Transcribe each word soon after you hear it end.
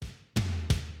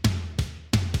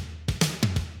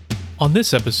On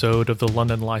this episode of the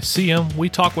London Lyceum, we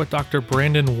talk with Dr.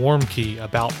 Brandon Warmke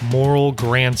about moral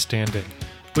grandstanding.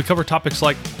 We cover topics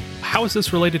like, how is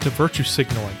this related to virtue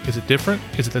signaling? Is it different?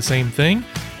 Is it the same thing?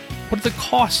 What are the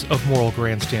costs of moral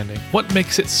grandstanding? What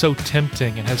makes it so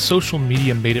tempting, and has social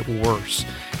media made it worse?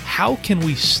 How can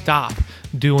we stop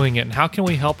doing it, and how can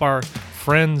we help our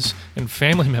friends and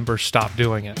family members stop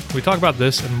doing it? We talk about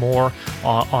this and more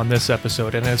on this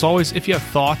episode. And as always, if you have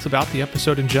thoughts about the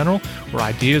episode in general or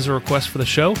ideas or requests for the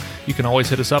show, you can always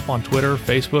hit us up on Twitter,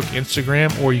 Facebook,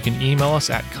 Instagram, or you can email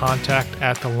us at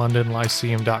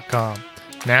contact@thelondonlyceum.com.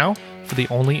 Now, for the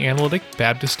only analytic,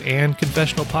 Baptist, and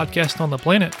confessional podcast on the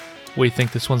planet, we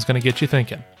think this one's going to get you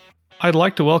thinking. I'd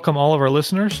like to welcome all of our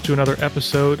listeners to another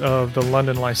episode of the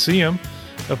London Lyceum,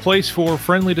 a place for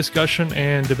friendly discussion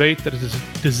and debate that is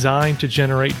designed to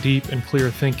generate deep and clear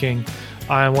thinking.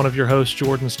 I am one of your hosts,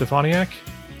 Jordan Stefaniak.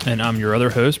 And I'm your other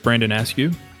host, Brandon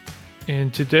Askew.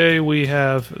 And today we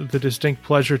have the distinct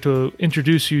pleasure to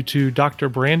introduce you to Dr.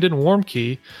 Brandon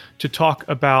Warmke to talk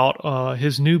about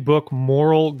his new book,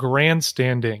 Moral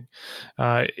Grandstanding.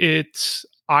 It's,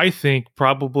 I think,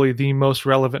 probably the most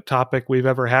relevant topic we've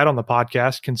ever had on the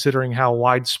podcast, considering how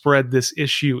widespread this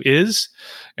issue is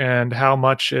and how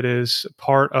much it is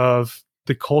part of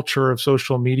the culture of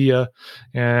social media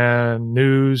and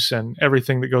news and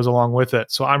everything that goes along with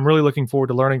it. So I'm really looking forward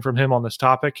to learning from him on this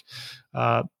topic.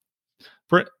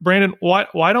 Brandon,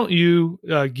 why don't you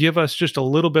give us just a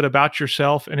little bit about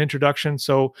yourself, an introduction?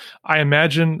 So I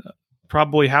imagine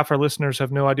probably half our listeners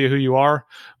have no idea who you are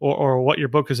or what your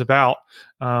book is about.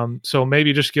 So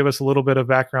maybe just give us a little bit of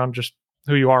background, just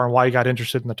who you are and why you got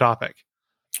interested in the topic.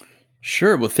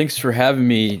 Sure. Well, thanks for having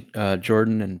me,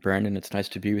 Jordan and Brandon. It's nice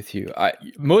to be with you.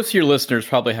 Most of your listeners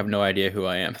probably have no idea who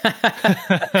I am.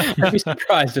 I'd be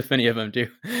surprised if any of them do.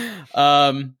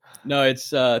 No, it's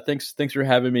thanks for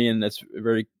having me, and that's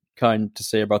very kind to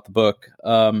say about the book.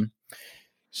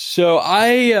 So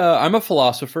I'm a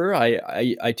philosopher.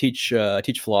 I teach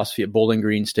philosophy at Bowling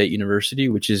Green State University,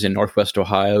 which is in Northwest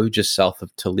Ohio, just south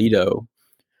of Toledo,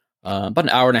 about an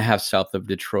hour and a half south of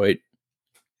Detroit.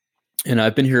 And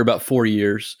I've been here about 4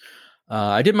 years.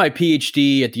 I did my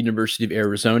PhD at the University of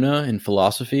Arizona in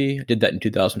philosophy. I did that in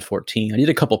 2014. I did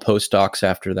a couple postdocs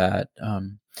after that.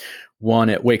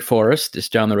 One at Wake Forest,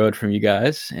 just down the road from you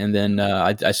guys. And then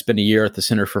I spent a year at the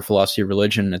Center for Philosophy of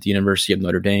Religion at the University of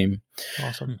Notre Dame.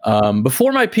 Awesome.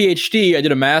 Before my PhD, I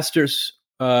did a master's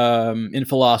in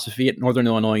philosophy at Northern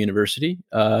Illinois University.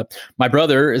 My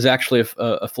brother is actually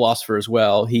a philosopher as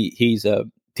well. He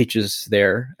teaches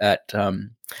there at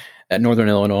Northern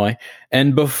Illinois.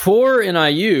 And before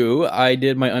NIU, I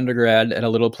did my undergrad at a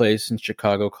little place in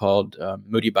Chicago called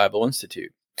Moody Bible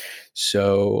Institute.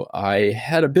 So I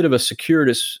had a bit of a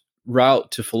circuitous route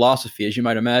to philosophy. As you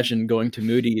might imagine, going to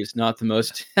Moody is not the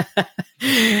most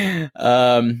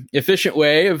efficient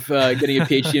way of getting a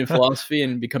PhD in philosophy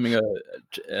and becoming a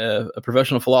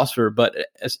professional philosopher. But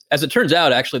as it turns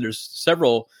out, actually, there's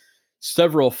several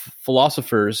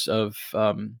philosophers of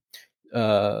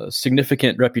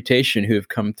significant reputation who have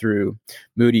come through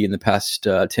Moody in the past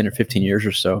 10 or 15 years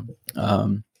or so.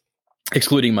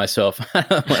 Excluding myself.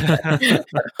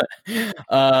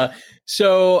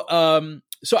 So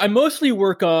I mostly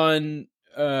work on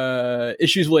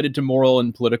issues related to moral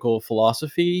and political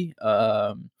philosophy.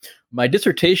 My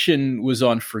dissertation was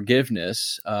on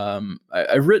forgiveness.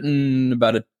 I've written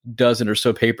about a dozen or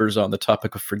so papers on the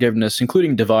topic of forgiveness,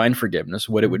 including divine forgiveness,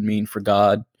 what it would mean for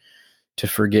God to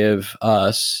forgive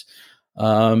us.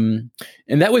 And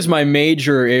that was my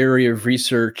major area of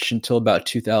research until about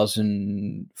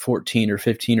 2014 or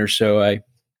 15 or so. When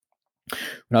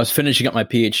I was finishing up my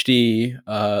PhD,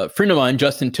 a friend of mine,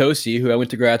 Justin Tosi, who I went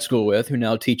to grad school with, who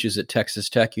now teaches at Texas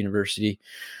Tech University,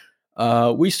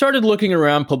 we started looking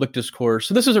around public discourse.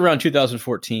 So this was around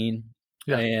 2014.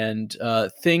 Yeah. And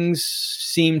things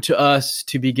seemed to us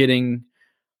to be getting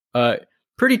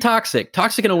pretty toxic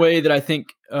in a way that I think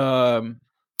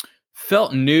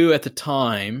felt new at the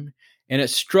time, and it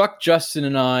struck Justin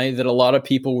and I that a lot of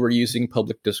people were using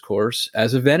public discourse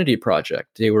as a vanity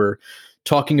project. They were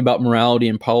talking about morality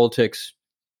and politics,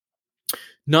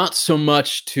 not so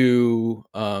much to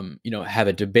have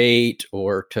a debate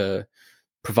or to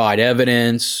provide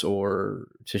evidence or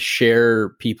to share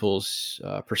people's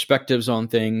perspectives on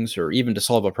things or even to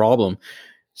solve a problem.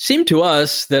 Seemed to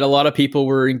us that a lot of people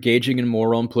were engaging in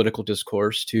moral and political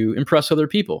discourse to impress other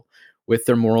people with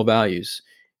their moral values.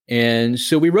 And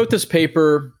so we wrote this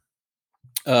paper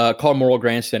called Moral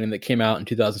Grandstanding that came out in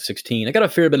 2016. I got a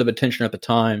fair bit of attention at the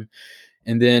time.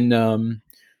 And then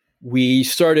we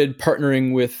started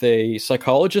partnering with a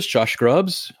psychologist, Josh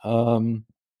Grubbs,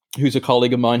 who's a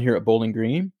colleague of mine here at Bowling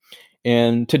Green.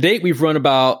 And to date, we've run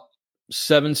about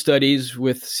 7 studies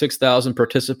with 6,000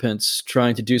 participants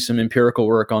trying to do some empirical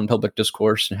work on public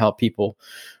discourse and how people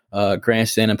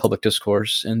grandstand in public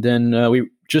discourse. And then we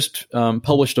just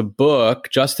published a book,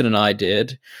 Justin and I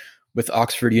did, with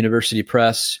Oxford University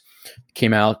Press.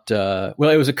 Came out, there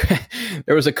was a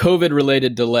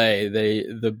COVID-related delay.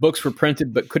 The books were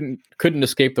printed but couldn't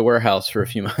escape the warehouse for a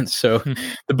few months. So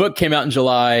the book came out in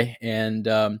July, and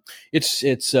it's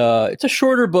a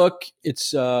shorter book.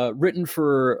 It's written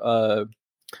for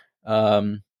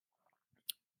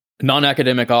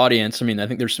non-academic audience. I mean, I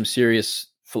think there's some serious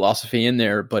philosophy in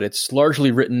there, but it's largely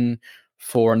written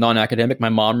for non-academic. My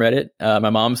mom read it. My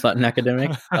mom's not an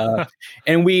academic.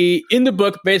 And in the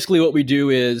book, basically what we do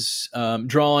is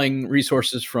drawing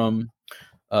resources from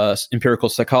empirical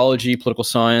psychology, political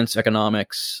science,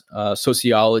 economics,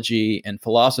 sociology, and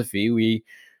philosophy.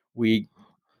 We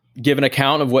give an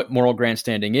account of what moral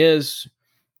grandstanding is.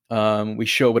 We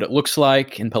show what it looks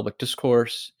like in public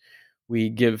discourse. We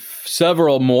give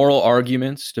several moral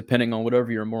arguments, depending on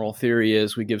whatever your moral theory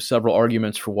is. We give several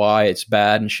arguments for why it's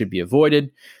bad and should be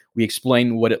avoided. We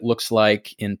explain what it looks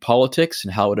like in politics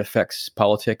and how it affects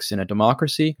politics in a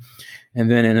democracy.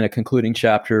 And then in a concluding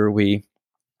chapter, we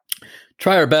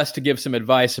try our best to give some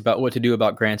advice about what to do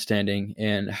about grandstanding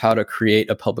and how to create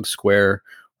a public square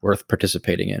worth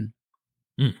participating in.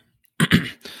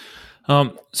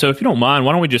 So if you don't mind,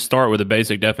 why don't we just start with a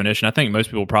basic definition? I think most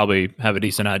people probably have a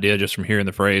decent idea just from hearing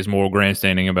the phrase moral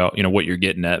grandstanding about, what you're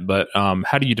getting at. But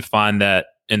how do you define that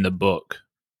in the book?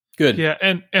 Good. Yeah,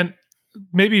 and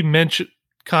maybe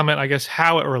comment, I guess,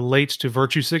 how it relates to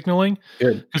virtue signaling.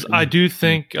 Good. Because I do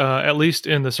think, at least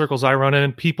in the circles I run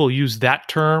in, people use that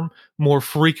term more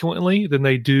frequently than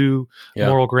they do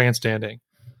moral grandstanding.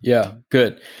 Yeah,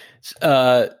 good.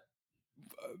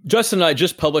 Justin and I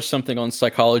just published something on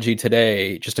Psychology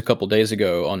Today just a couple days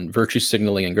ago on virtue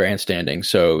signaling and grandstanding.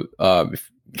 So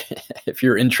if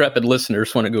your intrepid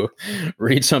listeners want to go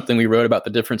read something we wrote about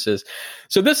the differences.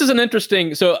 So this is an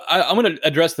interesting, so I'm going to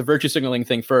address the virtue signaling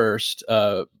thing first,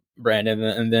 Brandon,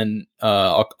 and then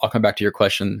I'll come back to your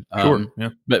question. Sure. Yeah.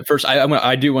 But first,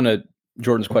 I do want to,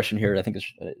 Jordan's question here, I think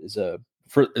is a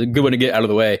good one to get out of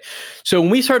the way. So when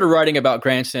we started writing about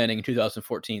grandstanding in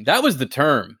 2014, that was the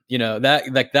term,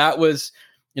 that was,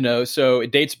 so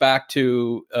it dates back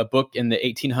to a book in the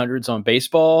 1800s on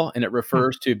baseball, and it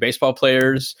refers to baseball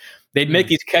players. They'd make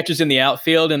these catches in the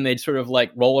outfield, and they'd sort of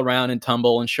like roll around and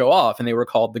tumble and show off. And they were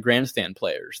called the grandstand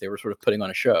players. They were sort of putting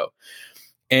on a show.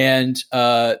 And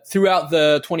throughout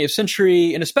the 20th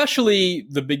century, and especially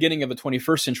the beginning of the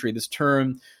 21st century, this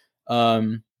term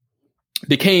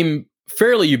became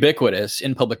fairly ubiquitous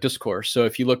in public discourse. So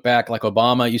if you look back, like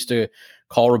Obama used to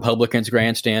call Republicans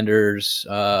grandstanders.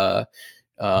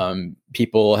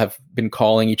 People have been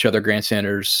calling each other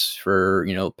grandstanders for,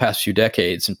 past few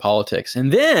decades in politics.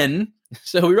 And then,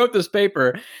 so we wrote this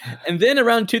paper, and then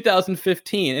around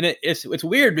 2015, and it's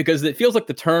weird because it feels like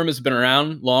the term has been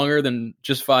around longer than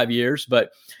just 5 years,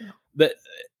 but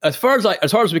as far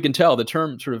as we can tell, the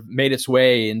term sort of made its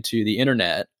way into the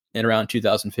internet in around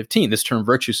 2015, this term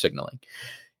virtue signaling.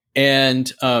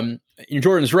 And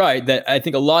Jordan's right that I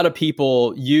think a lot of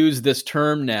people use this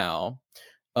term now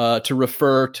to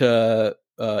refer to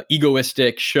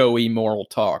egoistic, showy, moral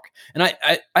talk. And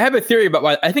I have a theory about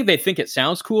why. I think they think it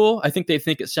sounds cool. I think they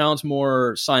think it sounds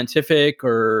more scientific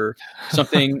or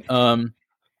something.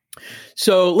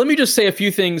 So let me just say a few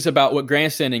things about what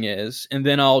grandstanding is, and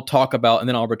then I'll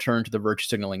return to the virtue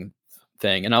signaling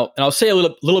thing. And I'll say a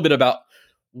little bit about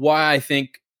why I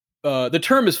think the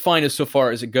term is fine as so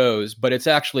far as it goes, but it's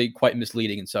actually quite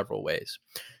misleading in several ways.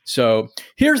 So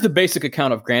here's the basic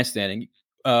account of grandstanding.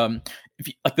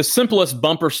 Like the simplest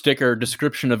bumper sticker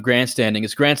description of grandstanding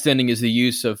is the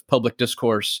use of public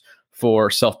discourse for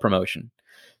self-promotion.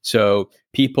 So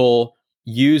people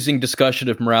using discussion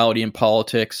of morality and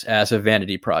politics as a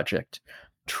vanity project,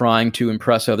 trying to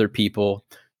impress other people,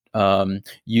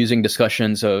 using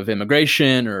discussions of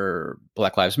immigration or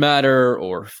Black Lives Matter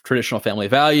or traditional family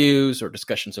values or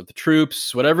discussions of the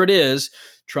troops, whatever it is,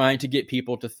 trying to get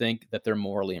people to think that they're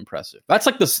morally impressive. That's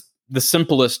like the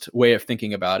simplest way of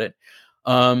thinking about it.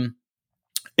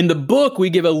 In the book, we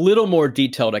give a little more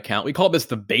detailed account. We call this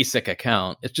the basic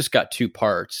account. It's just got 2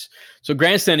 parts. So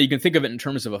grandstanding, you can think of it in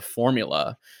terms of a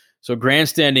formula. So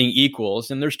grandstanding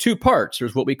equals, and there's 2 parts.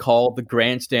 There's what we call the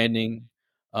grandstanding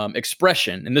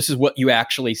expression. And this is what you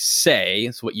actually say.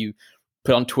 It's what you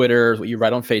put on Twitter, it's what you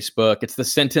write on Facebook. It's the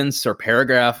sentence or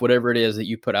paragraph, whatever it is that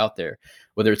you put out there,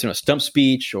 whether it's in a stump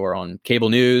speech or on cable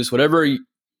news, whatever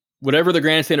whatever the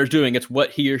grandstander is doing, it's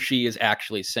what he or she is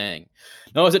actually saying.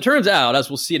 Now, as it turns out, as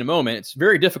we'll see in a moment, it's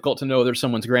very difficult to know whether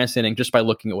someone's grandstanding just by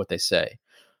looking at what they say.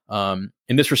 In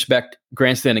this respect,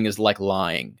 grandstanding is like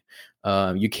lying.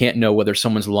 You can't know whether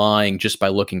someone's lying just by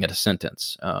looking at a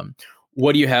sentence.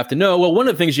 What do you have to know? Well, one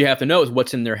of the things you have to know is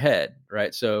what's in their head,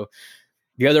 right? So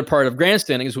the other part of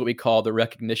grandstanding is what we call the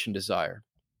recognition desire.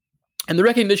 And the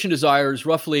recognition desire is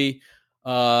roughly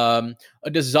a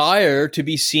desire to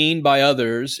be seen by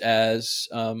others as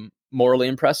morally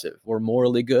impressive or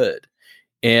morally good.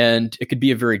 And it could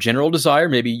be a very general desire.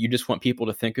 Maybe you just want people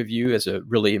to think of you as a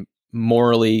really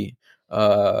morally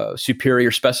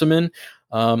superior specimen.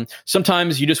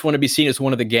 Sometimes you just want to be seen as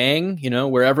one of the gang,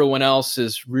 where everyone else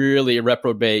is really a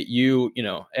reprobate.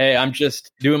 Hey, I'm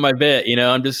just doing my bit,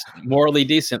 I'm just morally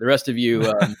decent. The rest of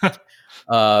you,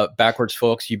 backwards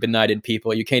folks, you benighted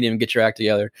people, you can't even get your act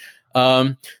together.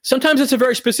 Sometimes it's a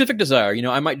very specific desire.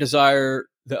 I might desire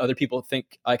that other people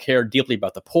think I care deeply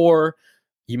about the poor.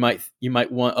 You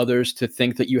might want others to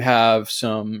think that you have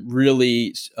some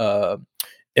really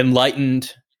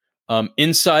enlightened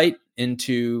insight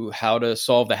into how to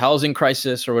solve the housing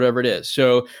crisis or whatever it is.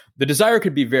 So the desire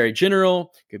could be very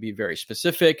general, could be very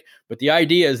specific, but the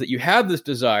idea is that you have this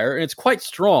desire and it's quite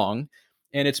strong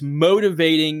and it's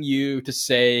motivating you to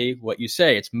say what you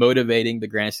say. It's motivating the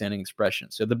grandstanding expression.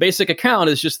 So the basic account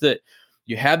is just that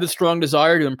you have the strong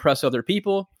desire to impress other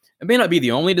people. It may not be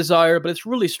the only desire, but it's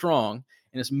really strong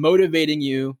and it's motivating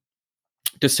you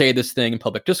to say this thing in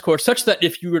public discourse, such that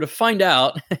if you were to find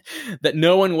out that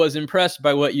no one was impressed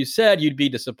by what you said, you'd be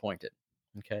disappointed.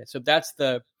 Okay, so that's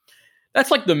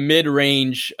like the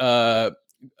mid-range level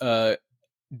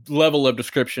of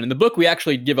description. In the book, we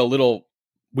actually give go a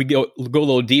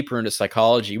little deeper into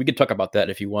psychology. We could talk about that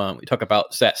if you want. We talk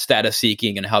about status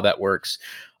seeking and how that works.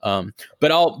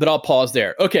 But I'll pause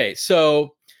there. Okay,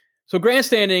 so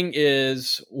grandstanding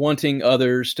is wanting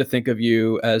others to think of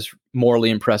you as morally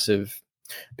impressive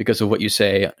because of what you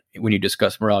say when you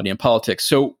discuss morality and politics.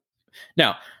 So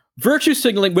now, virtue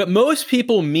signaling, what most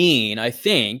people mean, I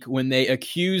think, when they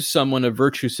accuse someone of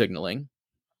virtue signaling,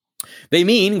 they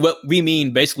mean what we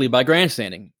mean basically by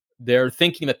grandstanding. They're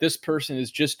thinking that this person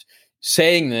is just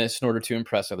saying this in order to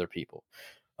impress other people.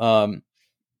 The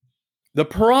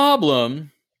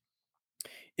problem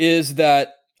is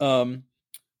that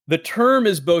the term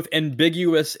is both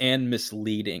ambiguous and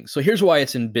misleading. So here's why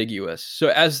it's ambiguous. So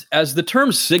as the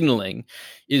term signaling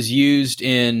is used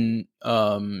in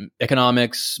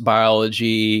economics,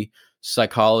 biology,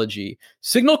 psychology,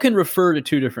 signal can refer to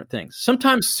two different things.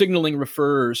 Sometimes signaling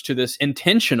refers to this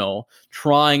intentional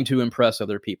trying to impress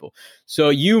other people. So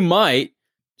you might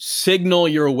signal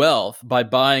your wealth by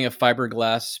buying a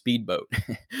fiberglass speedboat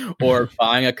or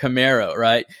buying a Camaro,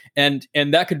 right? And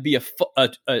that could be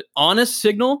a honest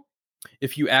signal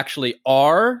if you actually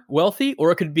are wealthy, or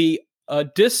it could be a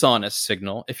dishonest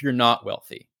signal if you're not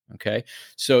wealthy. Okay,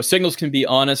 so signals can be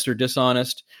honest or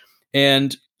dishonest,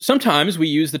 and sometimes we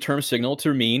use the term signal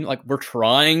to mean like we're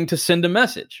trying to send a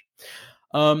message.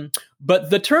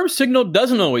 But the term signal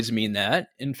doesn't always mean that.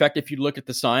 In fact, if you look at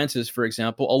the sciences, for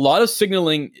example, a lot of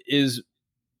signaling is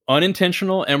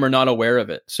unintentional and we're not aware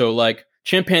of it. So like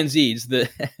chimpanzees,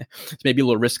 it's maybe a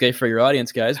little risque for your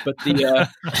audience, guys, but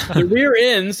the rear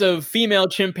ends of female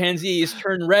chimpanzees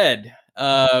turn red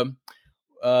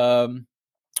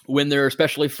when they're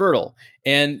especially fertile.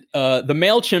 And the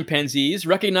male chimpanzees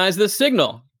recognize this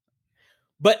signal.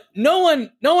 But no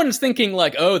one is thinking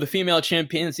like, oh, the female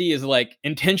chimpanzee is like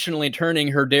intentionally turning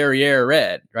her derriere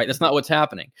red, right? That's not what's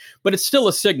happening. But it's still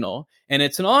a signal, and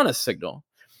it's an honest signal.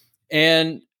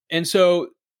 And so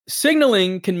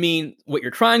signaling can mean what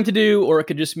you're trying to do, or it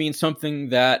could just mean something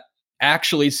that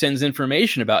actually sends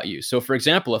information about you. So, for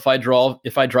example, if I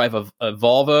drive a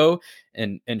Volvo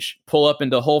and pull up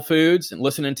into Whole Foods and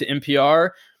listening to NPR,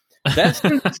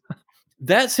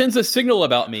 that sends a signal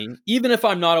about me, even if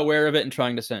I'm not aware of it and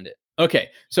trying to send it. Okay,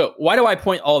 so why do I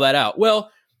point all that out? Well,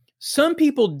 some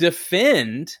people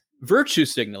defend virtue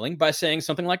signaling by saying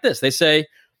something like this. They say,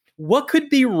 what could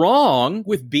be wrong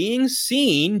with being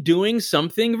seen doing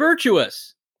something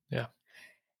virtuous? Yeah.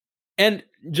 And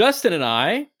Justin and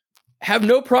I have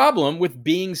no problem with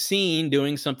being seen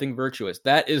doing something virtuous.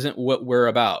 That isn't what we're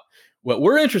about. What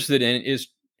we're interested in is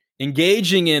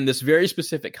engaging in this very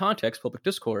specific context, public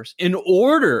discourse, in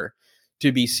order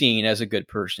to be seen as a good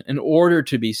person, in order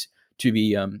to be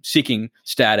seeking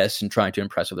status and trying to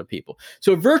impress other people.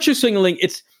 So virtue signaling,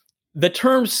 the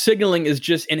term signaling is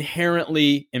just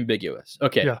inherently ambiguous.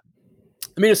 Okay. Yeah.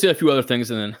 Let me just say a few other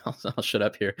things and then I'll shut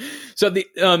up here. So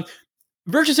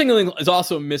virtue signaling is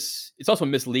also it's also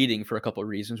misleading for a couple of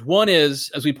reasons. One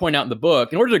is, as we point out in the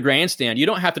book, in order to grandstand, you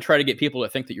don't have to try to get people to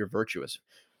think that you're virtuous.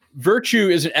 Virtue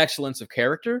is an excellence of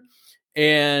character,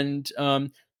 and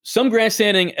some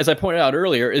grandstanding, as I pointed out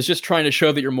earlier, is just trying to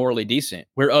show that you're morally decent,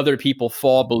 where other people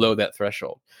fall below that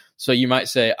threshold. So you might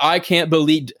say, I can't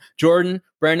believe, Jordan,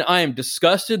 Brandon, I am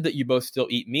disgusted that you both still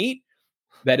eat meat.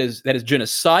 That is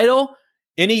genocidal.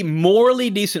 Any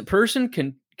morally decent person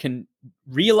can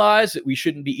realize that we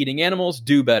shouldn't be eating animals,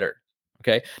 do better.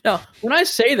 Okay. Now, when I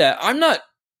say that, I'm not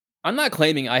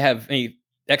claiming I have any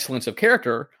excellence of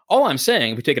character. All I'm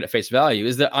saying, if we take it at face value,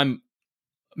 is that I'm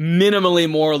minimally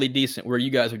morally decent, where you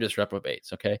guys are just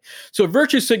reprobates. Okay. So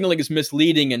virtue signaling is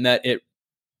misleading in that it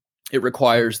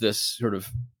requires this sort of,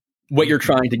 what you're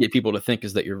trying to get people to think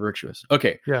is that you're virtuous.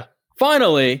 Okay. Yeah.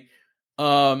 Finally,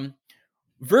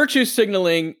 virtue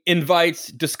signaling invites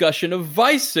discussion of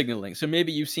vice signaling. So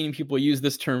maybe you've seen people use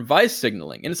this term vice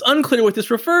signaling, and it's unclear what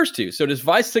this refers to. So does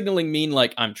vice signaling mean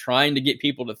like I'm trying to get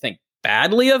people to think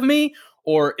badly of me?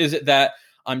 Or is it that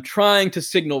I'm trying to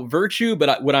signal virtue,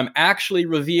 but what I'm actually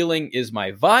revealing is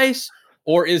my vice?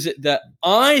 Or is it that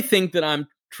I think that I'm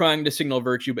trying to signal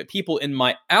virtue, but people in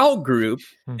my out group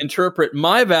interpret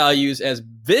my values as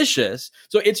vicious?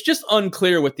 So it's just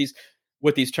unclear what these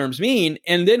terms mean.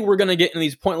 And then we're going to get in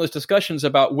these pointless discussions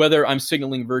about whether I'm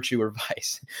signaling virtue or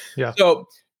vice. Yeah. So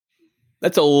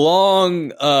that's a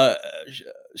long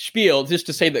spiel just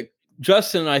to say that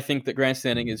Justin and I think that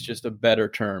grandstanding is just a better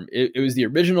term. It was the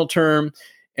original term,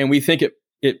 and we think it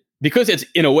because it's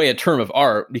in a way a term of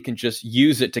art, we can just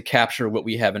use it to capture what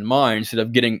we have in mind instead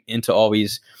of getting into all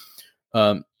these,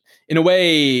 in a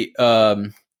way,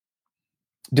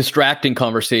 distracting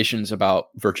conversations about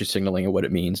virtue signaling and what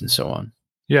it means and so on.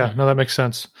 Yeah, no, that makes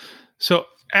sense. So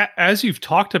as you've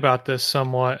talked about this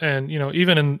somewhat, and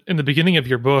even in the beginning of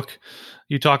your book,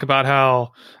 you talk about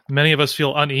how many of us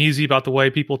feel uneasy about the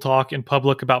way people talk in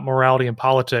public about morality and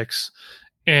politics,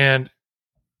 and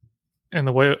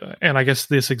I guess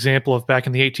this example of back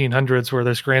in the 1800s where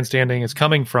this grandstanding is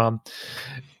coming from.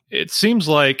 It seems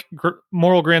like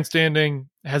moral grandstanding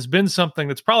has been something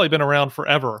that's probably been around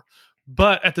forever,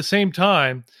 but at the same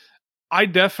time, I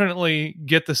definitely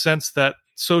get the sense that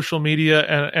social media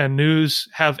and news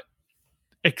have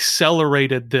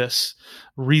accelerated this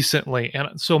recently.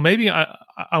 And so maybe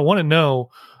I want to know,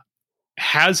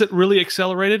 has it really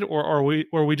accelerated, or are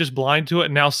we just blind to it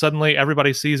and now suddenly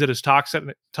everybody sees it as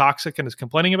toxic and is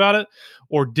complaining about it?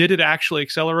 Or did it actually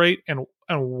accelerate, and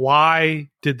why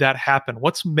did that happen?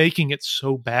 What's making it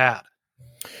so bad?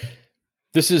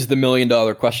 This is the $1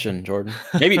 million question, Jordan.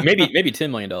 Maybe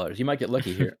 $10 million. You might get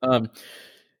lucky here.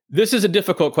 This is a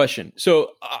difficult question.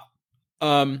 So,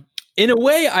 in a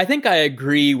way, I think I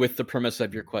agree with the premise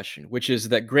of your question, which is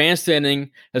that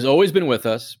grandstanding has always been with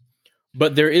us,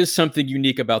 but there is something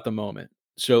unique about the moment.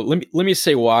 So let me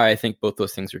say why I think both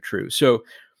those things are true. So,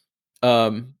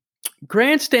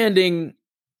 grandstanding,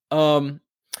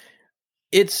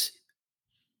 it's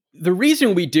the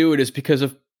reason we do it is because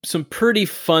of some pretty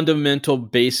fundamental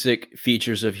basic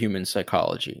features of human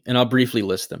psychology. And I'll briefly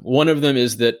list them. One of them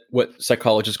is that what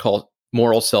psychologists call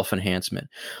moral self-enhancement.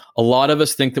 A lot of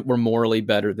us think that we're morally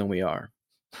better than we are.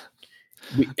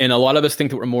 And a lot of us think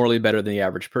that we're morally better than the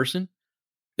average person.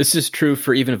 This is true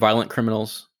for even violent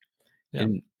criminals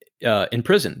in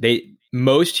prison.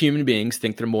 Most human beings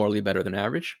think they're morally better than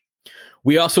average.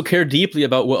 We also care deeply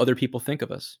about what other people think of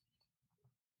us.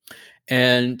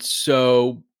 And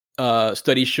so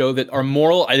studies show that our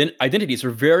moral identities are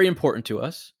very important to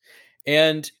us.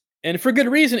 And for good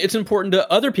reason, it's important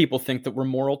to other people think that we're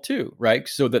moral too, right?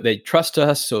 So that they trust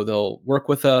us, so they'll work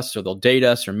with us, or they'll date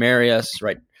us or marry us,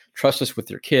 right? Trust us with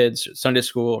their kids at Sunday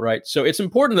school, right? So it's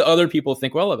important that other people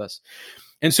think well of us.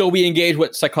 And so we engage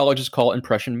what psychologists call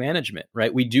impression management,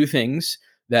 right? We do things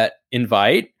that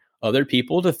invite other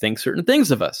people to think certain things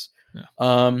of us.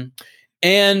 Yeah.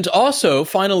 And also,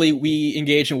 finally, we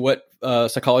engage in what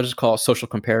psychologists call social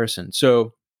comparison.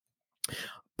 So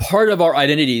part of our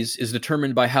identities is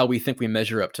determined by how we think we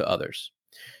measure up to others.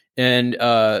 And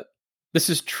this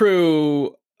is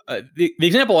true. The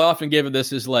example I often give of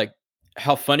this is like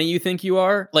how funny you think you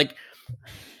are. Like,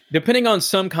 depending on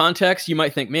some context, you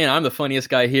might think, man, I'm the funniest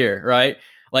guy here, right?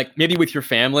 Like maybe with your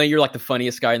family, you're like the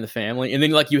funniest guy in the family. And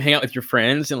then like you hang out with your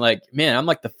friends and like, man, I'm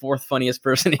like the fourth funniest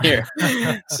person here.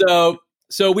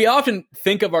 So we often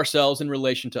think of ourselves in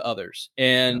relation to others.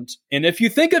 And if you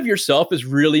think of yourself as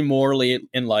really morally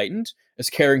enlightened, as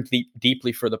caring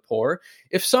deeply for the poor,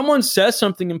 if someone says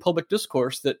something in public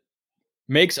discourse that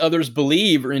makes others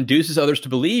believe or induces others to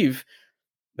believe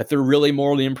that they're really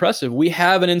morally impressive, we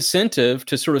have an incentive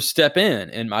to sort of step in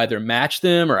and either match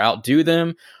them or outdo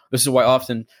them. This is why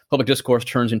often public discourse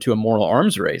turns into a moral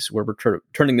arms race, where we're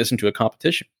turning this into a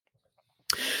competition.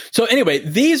 So anyway,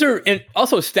 these are, and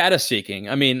also status seeking.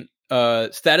 I mean,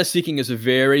 status seeking is a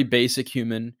very basic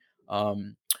human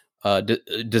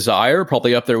desire,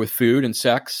 probably up there with food and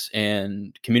sex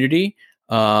and community.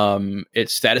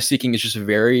 It's status seeking is just a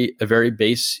very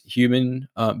base human,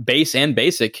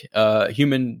 basic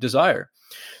human desire.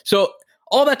 So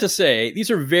all that to say, these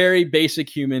are very basic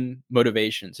human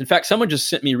motivations. In fact, someone just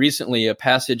sent me recently a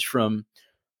passage from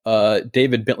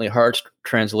David Bentley Hart's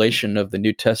translation of the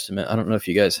New Testament. I don't know if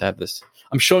you guys have this.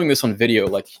 I'm showing this on video,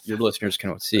 like your listeners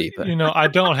can see. But I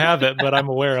don't have it, but I'm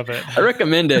aware of it. I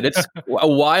recommend it. It's a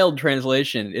wild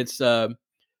translation. It's I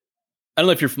don't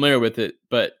know if you're familiar with it,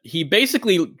 but he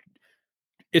basically,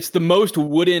 it's the most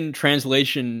wooden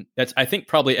translation that's I think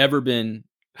probably ever been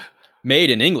made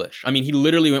in English. I mean, he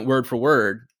literally went word for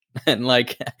word. And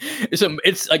like,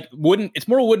 it's like wooden. It's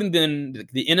more wooden than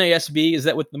the NASB. Is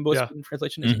that what the most wooden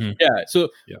translation is? Mm-hmm. Yeah. So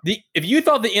if you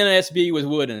thought the NASB was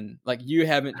wooden, like you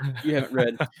haven't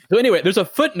read. So anyway, there's a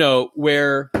footnote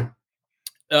where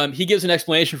he gives an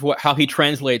explanation for how he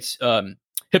translates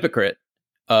hypocrite.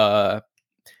 The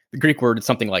Greek word is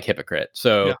something like hypocrite.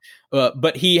 So,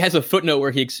 but he has a footnote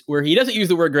where he doesn't use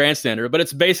the word grandstander, but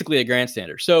it's basically a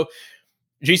grandstander. So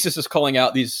Jesus is calling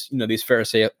out these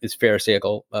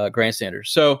Pharisaical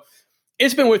grandstanders. So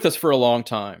it's been with us for a long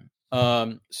time.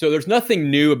 So there's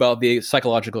nothing new about the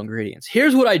psychological ingredients.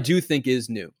 Here's what I do think is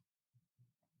new.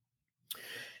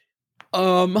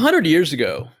 100 years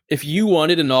ago, if you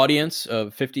wanted an audience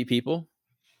of 50 people,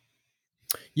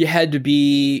 you had to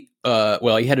be a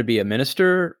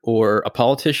minister or a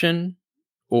politician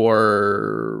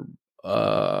or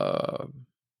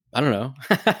I don't know.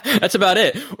 That's about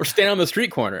it. Or stand on the street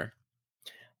corner.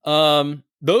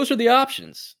 Those are the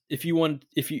options.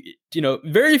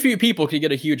 Very few people could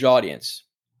get a huge audience.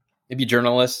 Maybe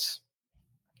journalists.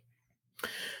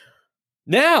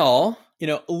 Now,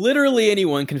 literally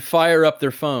anyone can fire up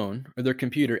their phone or their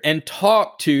computer and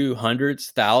talk to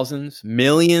hundreds, thousands,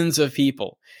 millions of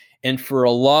people. And for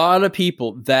a lot of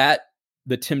people, that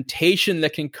the temptation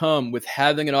that can come with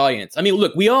having an audience. I mean,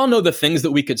 look, we all know the things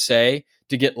that we could say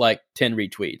to get like 10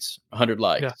 retweets, 100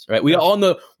 likes, right? We all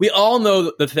know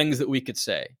the things that we could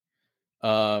say.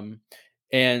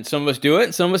 And some of us do it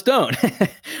and some of us don't.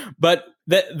 But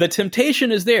the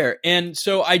temptation is there. And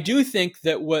so I do think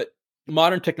that what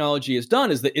modern technology has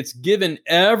done is that it's given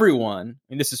everyone,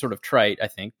 and this is sort of trite, I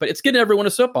think, but it's given everyone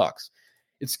a soapbox.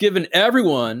 It's given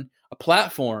everyone a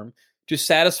platform to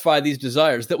satisfy these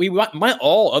desires that we might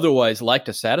all otherwise like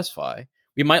to satisfy.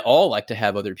 We might all like to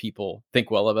have other people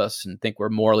think well of us and think we're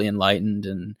morally enlightened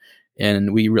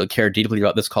and we really care deeply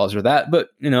about this cause or that. But,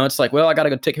 it's like, well, I got to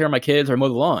go take care of my kids or mow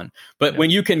the lawn. But when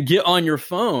you can get on your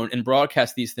phone and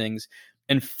broadcast these things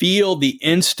and feel the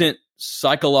instant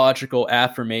psychological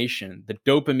affirmation, the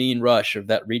dopamine rush of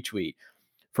that retweet,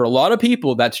 for a lot of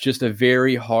people, that's just a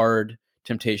very hard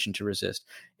temptation to resist.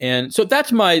 And so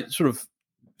that's my sort of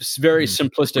very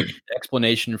simplistic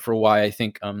explanation for why I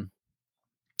think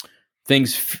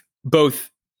things both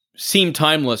seem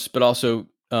timeless, but also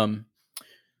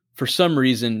for some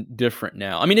reason different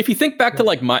now. I mean, if you think back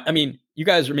to you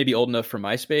guys are maybe old enough for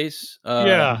MySpace.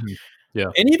 Yeah.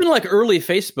 And even like early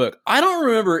Facebook, I don't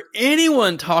remember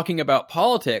anyone talking about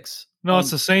politics. No,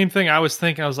 it's the same thing. I was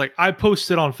thinking, I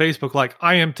posted on Facebook, like,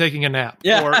 I am taking a nap.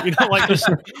 Yeah. Or, like just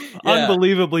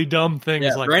unbelievably dumb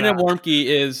things like Brandon that. Warmke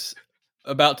is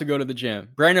about to go to the gym.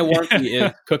 Brandon Warmke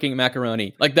is cooking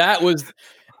macaroni. Like that was,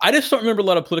 I just don't remember a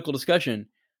lot of political discussion.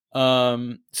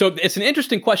 So it's an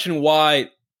interesting question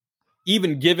why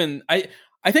even given, I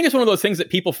think it's one of those things that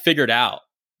people figured out.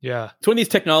 Yeah. It's one of these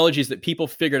technologies that people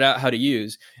figured out how to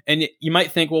use. And you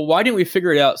might think, well, why didn't we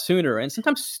figure it out sooner? And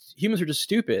sometimes humans are just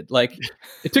stupid. Like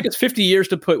it took us 50 years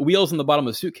to put wheels in the bottom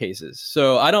of suitcases.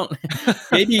 So I don't,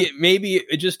 maybe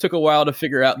it just took a while to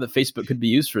figure out that Facebook could be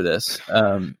used for this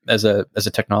as a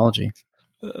technology.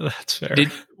 That's fair.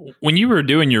 When you were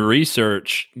doing your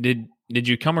research, did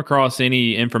you come across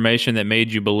any information that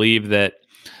made you believe that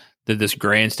this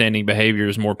grandstanding behavior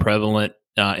is more prevalent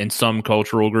in some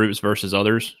cultural groups versus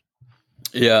others?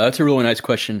 Yeah, that's a really nice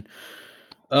question.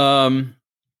 So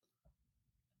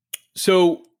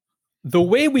the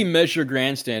way we measure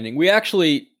grandstanding, we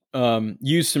actually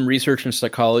use some research in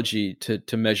psychology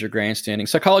to measure grandstanding.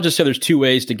 Psychologists say there's two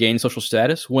ways to gain social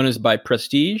status. One is by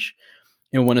prestige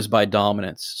and one is by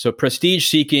dominance. So prestige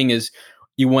seeking is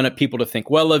you want people to think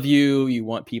well of you. You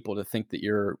want people to think that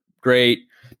you're great.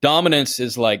 Dominance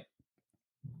is like,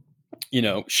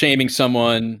 shaming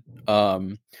someone,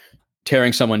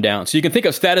 tearing someone down. So you can think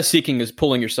of status seeking as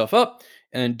pulling yourself up,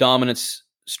 and dominance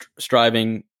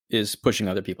striving is pushing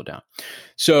other people down.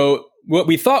 So what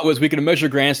we thought was we could measure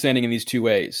grandstanding in these two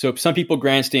ways. So some people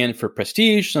grandstand for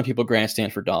prestige, some people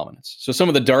grandstand for dominance. So some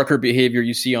of the darker behavior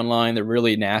you see online, the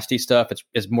really nasty stuff,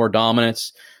 is more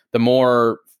dominance. The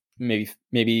more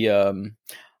maybe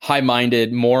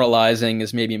high-minded, moralizing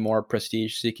is maybe more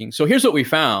prestige-seeking. So here's what we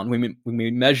found when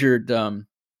we measured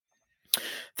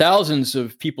thousands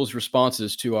of people's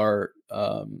responses to our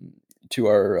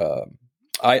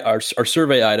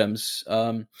survey items.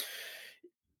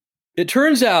 It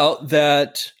turns out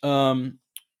that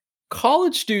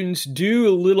college students do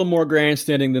a little more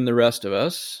grandstanding than the rest of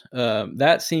us.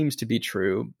 That seems to be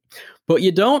true, but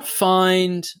you don't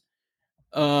find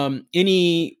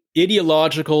any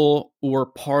ideological or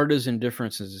partisan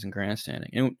differences in grandstanding.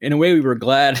 And in a way, we were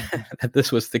glad that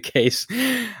this was the case.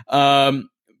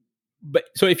 But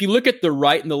so if you look at the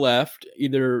right and the left,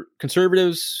 either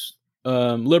conservatives,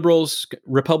 liberals,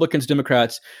 Republicans,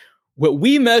 Democrats, what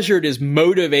we measured is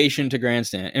motivation to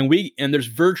grandstand, and there's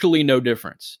virtually no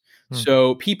difference.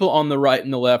 So people on the right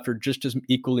and the left are just as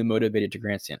equally motivated to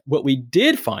grandstand. What we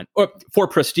did find, or for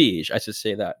prestige, I should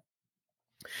say that.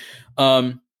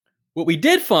 What we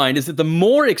did find is that the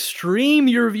more extreme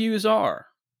your views are,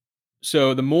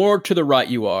 so the more to the right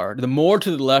you are, the more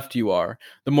to the left you are,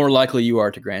 the more likely you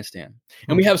are to grandstand.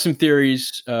 And we have some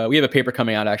theories. We have a paper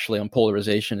coming out actually on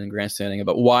polarization and grandstanding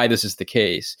about why this is the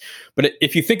case. But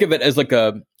if you think of it as like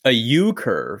a U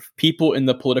curve, people in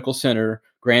the political center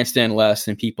grandstand less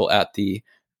than people at the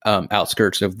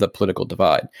outskirts of the political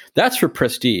divide. That's for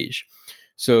prestige.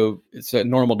 So it's a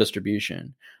normal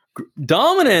distribution.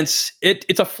 Dominance,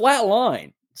 it's a flat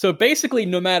line. So basically,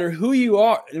 no matter who you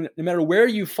are, no matter where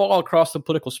you fall across the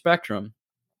political spectrum,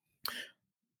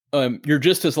 you're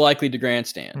just as likely to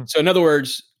grandstand. So in other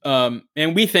words, and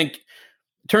we think,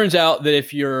 turns out that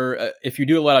if you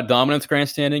do a lot of dominance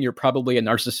grandstanding, you're probably a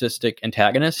narcissistic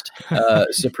antagonist.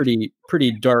 It's a pretty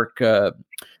dark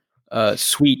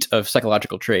suite of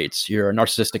psychological traits. You're a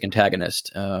narcissistic antagonist.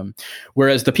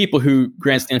 Whereas the people who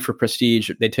grandstand for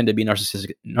prestige, they tend to be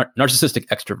narcissistic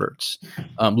extroverts.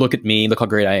 Look at me, look how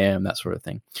great I am, that sort of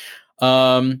thing.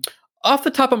 Off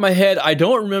the top of my head, I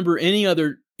don't remember any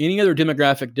other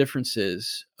demographic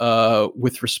differences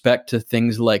with respect to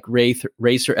things like race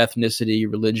or ethnicity,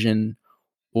 religion,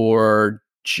 or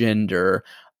gender.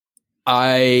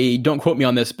 Don't quote me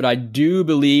on this, but I do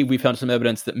believe we found some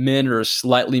evidence that men are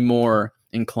slightly more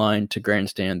inclined to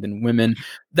grandstand than women.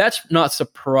 That's not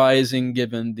surprising,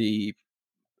 given the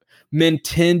men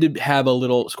tend to have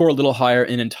score a little higher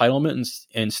in entitlement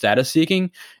and status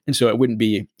seeking, and so it wouldn't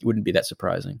be that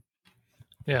surprising.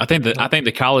 Yeah, I think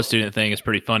the college student thing is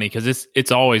pretty funny because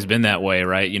it's always been that way,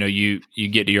 right? You know, you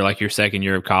get to your second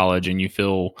year of college and you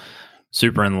feel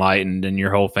super enlightened, and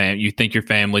your whole you think your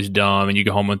family's dumb, and you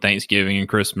go home on Thanksgiving and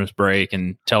Christmas break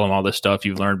and tell them all this stuff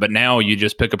you've learned. But now you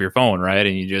just pick up your phone, right,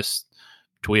 and you just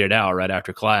tweet it out right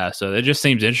after class. So it just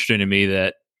seems interesting to me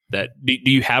that do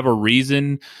you have a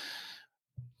reason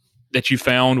that you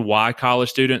found why college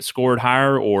students scored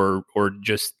higher, or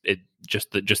just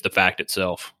the fact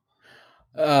itself?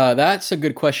 That's a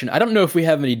good question. I don't know if we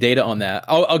have any data on that.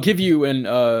 I'll give you an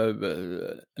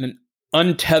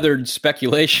untethered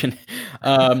speculation.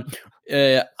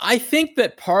 I think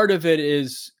that part of it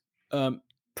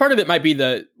might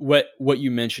be what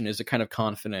you mentioned is a kind of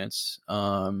confidence,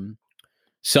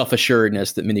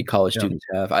 self-assuredness that many college students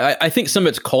have. I think some of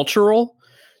it's cultural.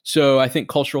 So I think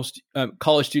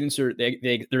college students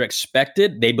they're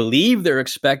expected. They believe they're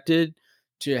expected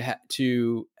to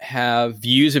have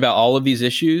views about all of these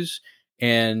issues,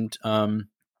 and to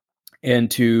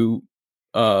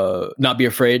not be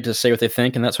afraid to say what they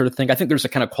think and that sort of thing. I think there's a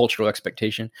kind of cultural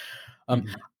expectation.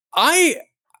 I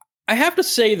have to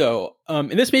say though, and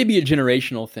this may be a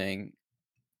generational thing,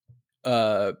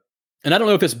 and I don't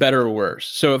know if it's better or worse.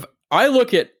 So if I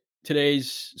look at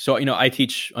I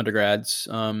teach undergrads.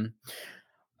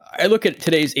 I look at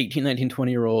today's 18, 19,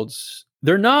 20-year-olds.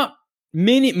 They're not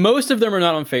most of them are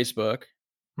not on Facebook.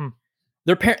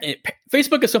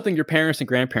 Facebook is something your parents and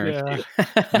grandparents do.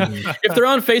 If they're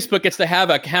on Facebook, it's to have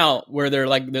an account where they're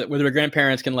where their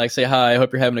grandparents can say, "Hi, I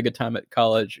hope you're having a good time at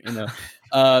college."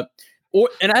 A lot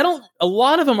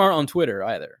of them aren't on Twitter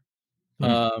either.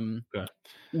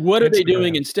 What are they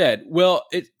doing instead? Well,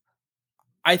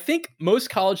 I think most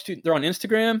college students, they're on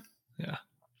Instagram. Yeah.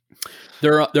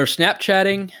 They're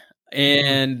Snapchatting,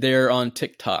 and they're on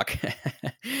TikTok.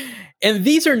 And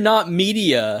these are not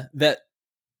media that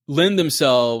lend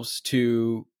themselves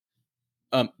to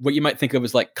what you might think of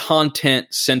as like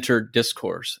content-centered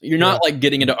discourse. You're not like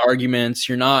getting into arguments.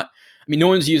 You're not. I mean, no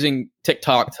one's using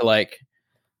TikTok to like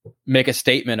make a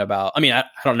statement about. I mean, I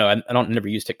don't know. I don't never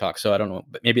use TikTok, so I don't know.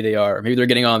 But maybe they are. Maybe they're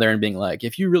getting on there and being like,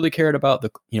 if you really cared about the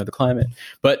climate.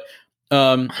 But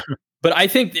I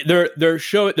think they're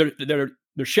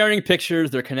sharing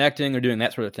pictures. They're connecting. They're doing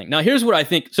that sort of thing. Now, here's what I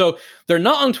think. So they're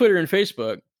not on Twitter and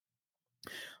Facebook.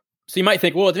 So you might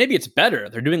think, well, maybe it's better.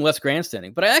 They're doing less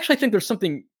grandstanding. But I actually think there's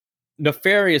something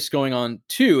nefarious going on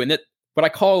too, and that what I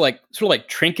call like sort of like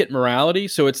trinket morality.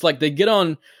 So it's like they get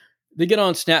on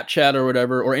Snapchat or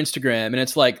whatever, or Instagram, and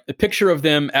it's like a picture of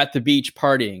them at the beach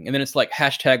partying, and then it's like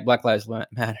hashtag Black Lives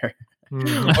Matter,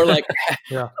 or like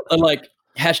or like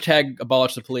hashtag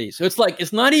abolish the police. So it's like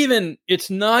it's not even.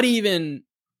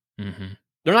 Mm-hmm.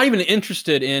 They're not even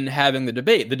interested in having the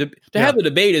debate. To have the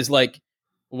debate is like,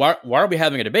 why are we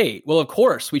having a debate? Well, of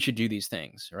course we should do these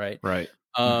things, right? Right.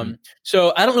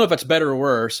 So I don't know if that's better or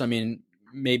worse. I mean,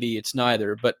 maybe it's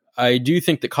neither, but I do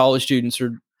think that college students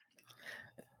are,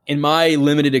 in my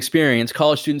limited experience,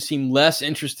 college students seem less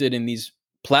interested in these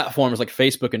platforms like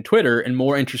Facebook and Twitter and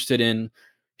more interested in,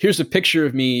 here's a picture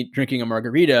of me drinking a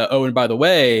margarita. Oh, and by the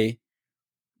way,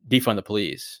 defund the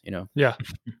police, Yeah.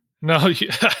 No, I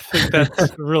think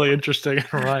that's really interesting.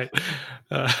 Right.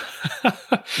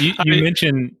 You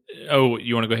mentioned,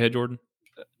 you want to go ahead, Jordan?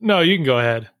 No, you can go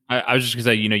ahead. I was just going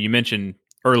to say, you mentioned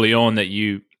early on that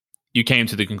you came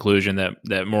to the conclusion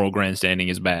that moral grandstanding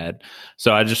is bad.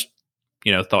 So I just,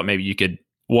 thought maybe you could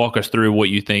walk us through what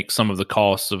you think some of the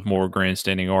costs of moral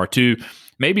grandstanding are to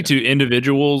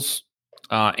individuals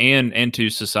and to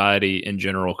society in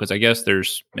general, because I guess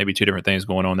there's maybe two different things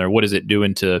going on there. What is it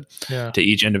doing to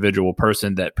each individual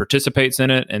person that participates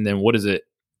in it, and then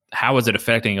how is it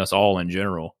affecting us all in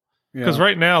general? Because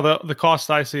right now the cost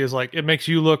I see is like, it makes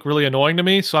you look really annoying to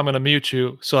me, so I'm going to mute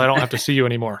you so I don't have to see you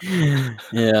anymore.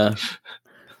 Yeah.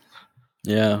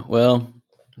 Well,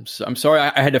 I'm sorry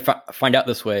I had to find out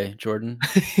this way, Jordan,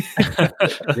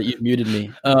 that you muted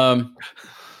me.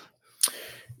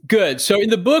 Good. So in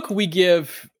the book, we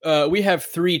have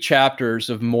 3 chapters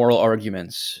of moral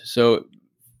arguments. So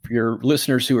for your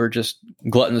listeners who are just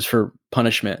gluttons for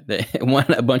punishment, they want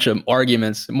a bunch of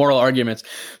moral arguments.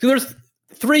 So there's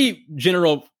 3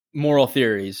 general moral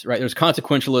theories, right? There's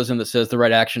consequentialism that says the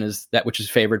right action is that which is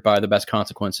favored by the best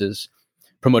consequences,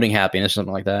 promoting happiness,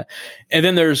 something like that. And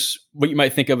then there's what you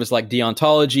might think of as like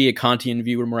deontology, a Kantian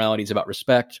view where morality is about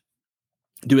respect,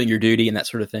 doing your duty and that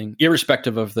sort of thing,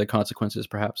 irrespective of the consequences,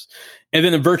 perhaps. And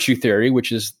then the virtue theory,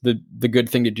 which is the good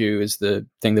thing to do is the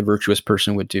thing the virtuous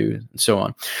person would do, and so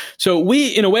on. So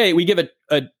we give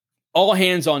a all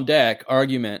hands on deck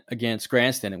argument against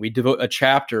grandstanding. We devote a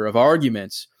chapter of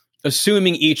arguments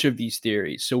assuming each of these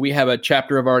theories. So we have a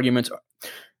chapter of arguments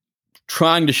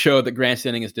trying to show that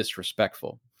grandstanding is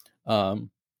disrespectful.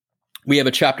 We have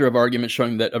a chapter of arguments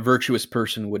showing that a virtuous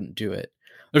person wouldn't do it.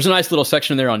 There's a nice little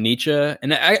section there on Nietzsche,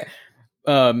 and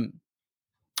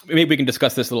maybe we can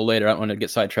discuss this a little later. I don't want to get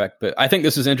sidetracked, but I think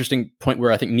this is an interesting point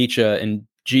where I think Nietzsche and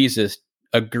Jesus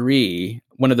agree.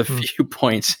 One of the few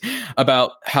points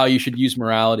about how you should use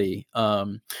morality.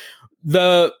 The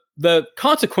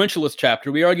consequentialist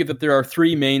chapter, we argue that there are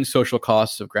 3 main social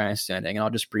costs of grandstanding, and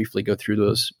I'll just briefly go through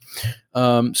those.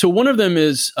 So one of them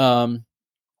is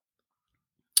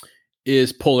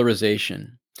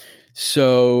polarization.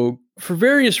 So for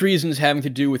various reasons having to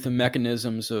do with the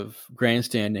mechanisms of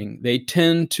grandstanding, they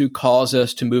tend to cause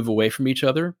us to move away from each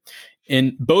other,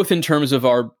 both in terms of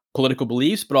our political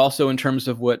beliefs, but also in terms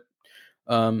of what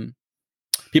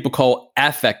people call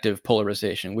affective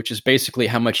polarization, which is basically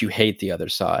how much you hate the other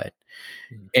side.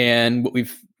 Mm-hmm. And what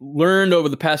we've learned over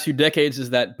the past few decades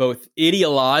is that both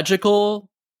ideological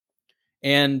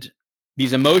and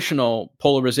these emotional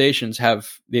polarizations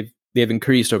they've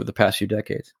increased over the past few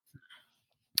decades.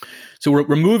 So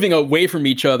we're moving away from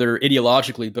each other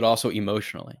ideologically, but also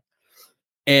emotionally.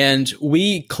 And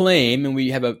we claim, and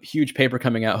we have a huge paper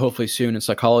coming out hopefully soon in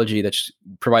psychology that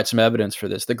provides some evidence for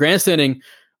this, that grandstanding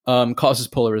causes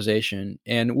polarization.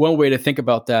 And one way to think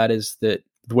about that is that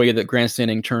the way that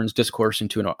grandstanding turns discourse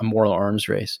into a moral arms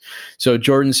race. So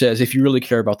Jordan says, if you really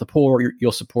care about the poor,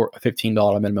 you'll support a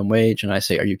 $15 minimum wage. And I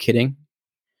say, are you kidding?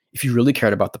 If you really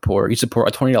cared about the poor, you support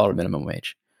a $20 minimum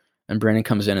wage. And Brandon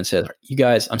comes in and says, you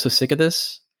guys, I'm so sick of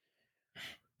this.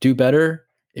 Do better.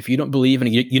 If you don't believe in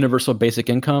a universal basic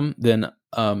income, then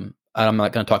I'm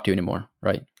not going to talk to you anymore,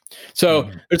 right? So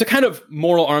there's a kind of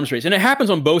moral arms race, and it happens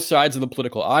on both sides of the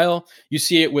political aisle. You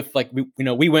see it with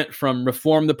we went from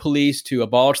reform the police to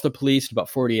abolish the police in about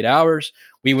 48 hours.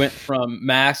 We went from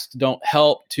masks don't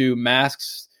help to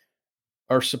masks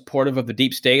are supportive of the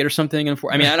deep state or something. And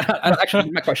I'm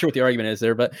not quite sure what the argument is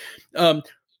there, but so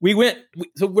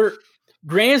we're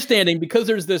grandstanding because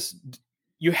there's this.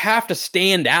 You have to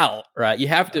stand out, right? You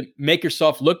have to make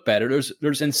yourself look better.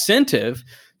 There's incentive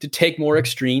to take more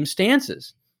extreme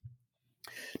stances.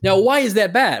 Now, why is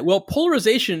that bad? Well,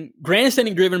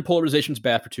 grandstanding-driven polarization is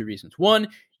bad for two reasons. One,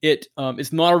 it's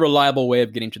not a reliable way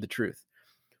of getting to the truth.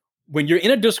 When you're in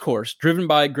a discourse driven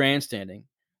by grandstanding,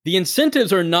 the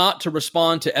incentives are not to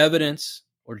respond to evidence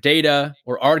or data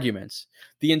or arguments.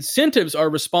 The incentives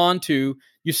are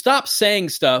you stop saying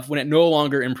stuff when it no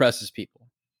longer impresses people.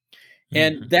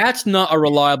 And that's not a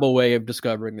reliable way of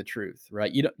discovering the truth,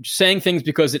 right? Saying things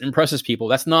because it impresses people,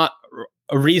 that's not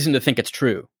a reason to think it's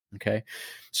true, okay?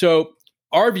 So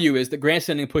our view is that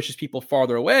grandstanding pushes people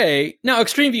farther away. Now,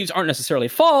 extreme views aren't necessarily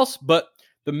false, but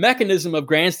the mechanism of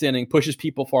grandstanding pushes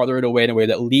people farther away in a way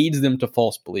that leads them to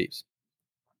false beliefs.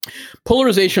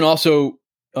 Polarization also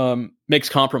makes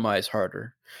compromise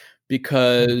harder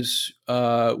because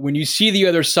when you see the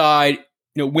other side,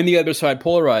 when the other side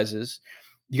polarizes,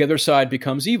 the other side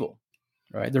becomes evil,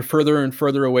 right? They're further and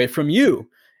further away from you.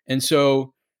 And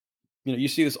so, you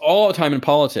see this all the time in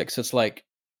politics. It's like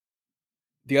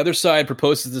the other side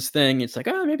proposes this thing. It's like,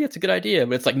 oh, maybe it's a good idea.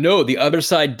 But it's like, no, the other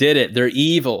side did it. They're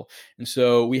evil. And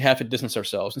so we have to distance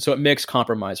ourselves. And so it makes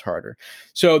compromise harder.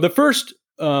 So the first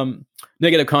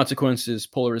negative consequence is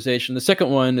polarization. The second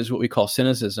one is what we call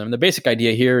cynicism. The basic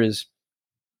idea here is,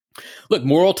 look,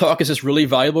 moral talk is this really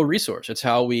valuable resource. It's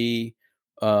how we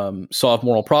solve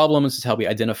moral problems. It's how we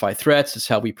identify threats. It's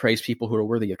how we praise people who are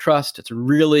worthy of trust. It's a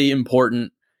really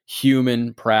important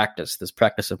human practice, this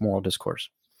practice of moral discourse.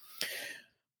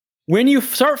 When you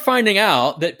start finding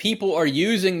out that people are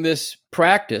using this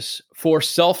practice for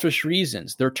selfish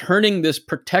reasons, they're turning this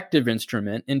protective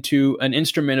instrument into an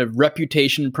instrument of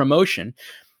reputation promotion,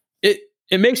 it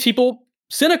makes people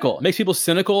cynical. It makes people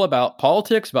cynical about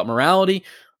politics, about morality.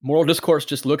 Moral discourse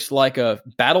just looks like a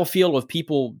battlefield with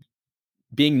people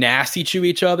being nasty to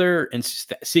each other and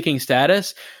seeking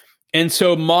status. And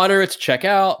so moderates check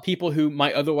out, people who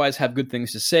might otherwise have good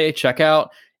things to say check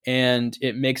out, and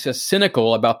it makes us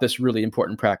cynical about this really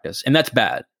important practice. And that's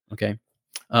bad, okay?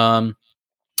 And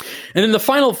then the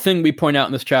final thing we point out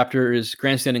in this chapter is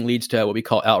grandstanding leads to what we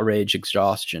call outrage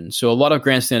exhaustion. So a lot of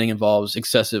grandstanding involves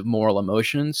excessive moral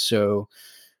emotions, so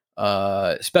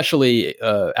especially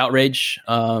outrage.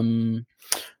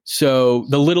 So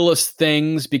the littlest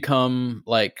things become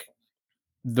like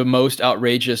the most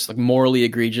outrageous, like morally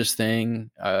egregious thing.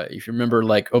 If you remember,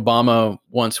 like Obama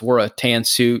once wore a tan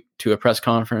suit to a press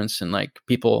conference and like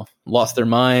people lost their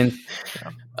mind.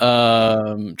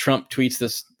 Trump tweets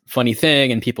this funny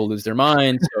thing and people lose their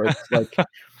mind. So it's like,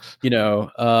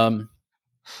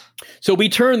 so we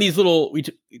turn these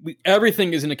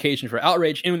everything is an occasion for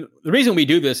outrage. And the reason we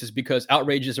do this is because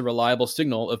outrage is a reliable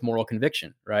signal of moral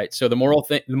conviction, right? So the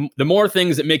more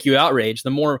things that make you outraged,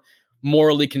 the more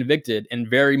morally convicted and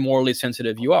very morally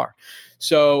sensitive you are.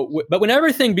 So, but when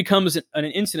everything becomes an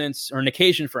incidence or an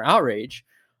occasion for outrage,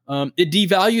 it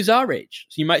devalues outrage.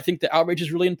 So you might think that outrage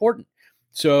is really important.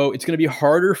 So it's going to be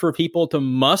harder for people to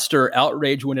muster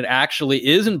outrage when it actually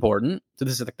is important. So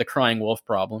this is like the crying wolf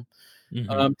problem.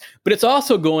 Mm-hmm. But it's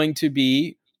also going to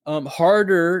be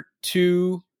harder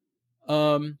to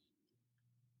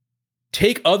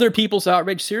take other people's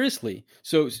outrage seriously.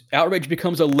 So outrage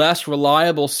becomes a less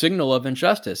reliable signal of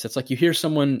injustice. It's like you hear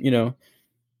someone,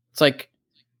 it's like,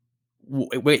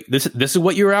 wait, this is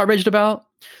what you were outraged about?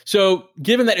 So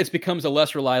given that it becomes a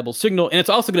less reliable signal, and it's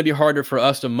also going to be harder for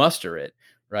us to muster it,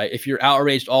 right? If you're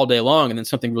outraged all day long and then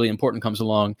something really important comes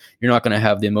along, you're not going to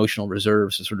have the emotional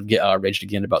reserves to sort of get outraged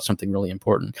again about something really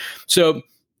important. So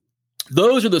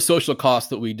those are the social costs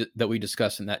that we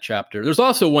discuss in that chapter. There's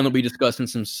also one that we discuss in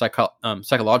some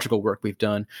psychological work we've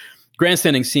done.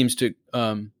 Grandstanding seems to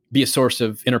be a source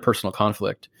of interpersonal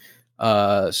conflict.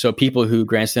 So people who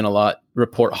grandstand a lot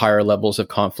report higher levels of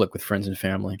conflict with friends and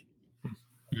family.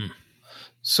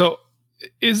 So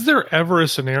is there ever a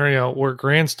scenario where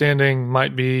grandstanding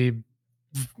might be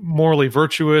morally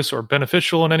virtuous or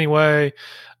beneficial in any way?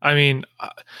 I mean,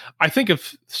 I think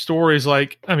of stories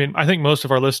like, I think most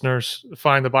of our listeners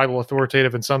find the Bible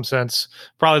authoritative in some sense.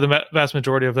 Probably the vast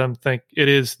majority of them think it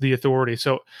is the authority.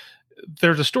 So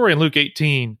there's a story in Luke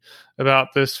 18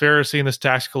 about this Pharisee and this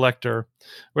tax collector,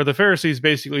 where the Pharisee is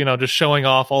basically, just showing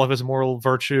off all of his moral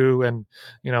virtue and,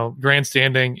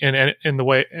 grandstanding in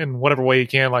whatever way he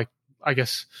can. Like, I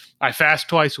guess I fast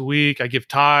twice a week. I give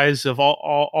tithes of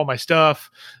all my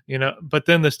stuff, but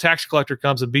then this tax collector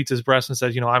comes and beats his breast and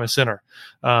says, I'm a sinner.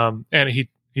 And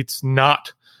he's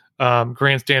not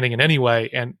grandstanding in any way,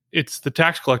 and it's the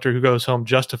tax collector who goes home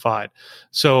justified.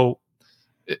 So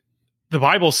the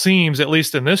Bible seems, at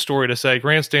least in this story, to say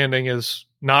grandstanding is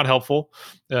not helpful.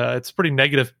 It's a pretty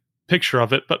negative picture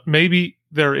of it, but maybe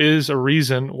there is a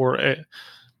reason or an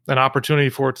opportunity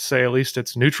for it to say at least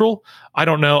it's neutral. I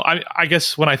don't know. I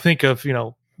guess when I think of,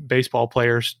 baseball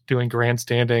players doing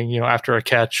grandstanding, after a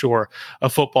catch, or a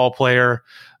football player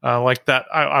like that,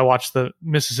 I watched the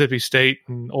Mississippi State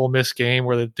and Ole Miss game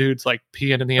where the dude's like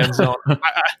peeing in the end zone.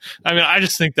 I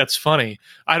just think that's funny.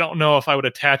 I don't know if I would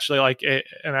attach like an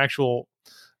actual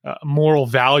moral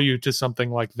value to something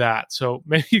like that. So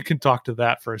maybe you can talk to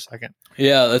that for a second.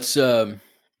 Yeah, that's so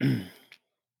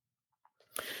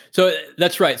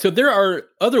that's right. So there are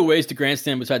other ways to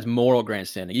grandstand besides moral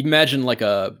grandstanding. You can imagine like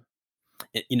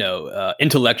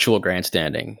intellectual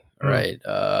grandstanding, right?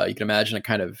 You can imagine a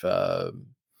kind of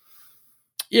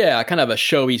a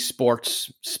showy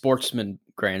sportsman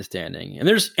grandstanding. And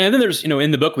then there's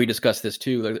in the book we discussed this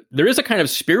too. There is a kind of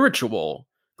spiritual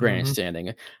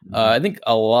grandstanding. I think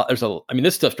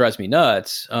this stuff drives me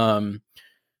nuts. So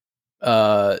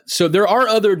there are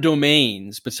other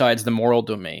domains besides the moral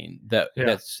domain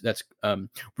that's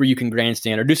where you can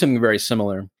grandstand or do something very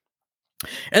similar.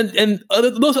 And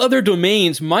those other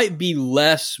domains might be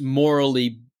less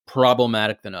morally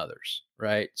problematic than others,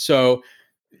 right? So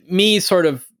me sort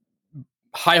of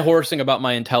high horsing about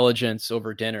my intelligence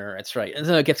over dinner, that's right. And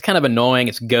so it gets kind of annoying.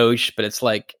 It's gauche, but it's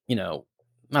like, not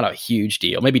a huge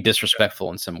deal, maybe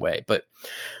disrespectful in some way. But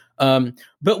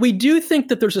we do think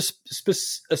that there's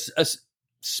a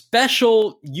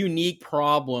special, unique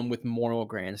problem with moral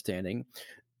grandstanding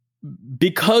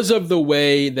because of the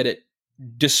way that it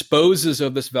disposes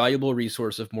of this valuable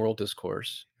resource of moral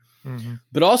discourse,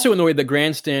 but also in the way that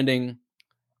grandstanding,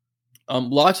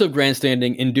 lots of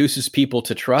grandstanding induces people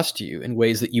to trust you in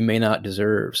ways that you may not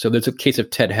deserve. So there's a case of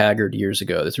Ted Haggard years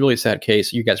ago. It's a really sad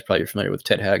case. You guys are probably familiar with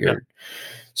Ted Haggard. Yeah.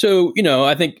 So,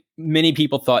 I think many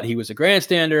people thought he was a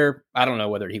grandstander. I don't know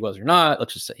whether he was or not.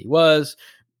 Let's just say he was.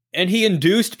 And he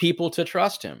induced people to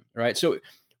trust him, right? So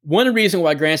one reason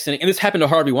why grandstanding, and this happened to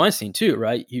Harvey Weinstein too,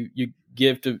 right? You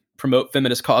give to promote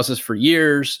feminist causes for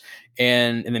years,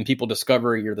 and then people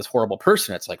discover you're this horrible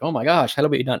person. It's like, oh my gosh, how do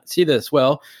we not see this?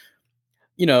 Well,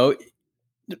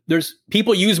 there's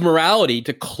people use morality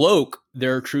to cloak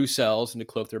their true selves and to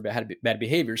cloak their bad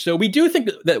behavior. So we do think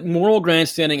that moral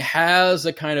grandstanding has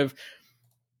a kind of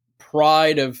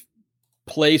pride of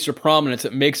place or prominence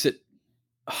that makes it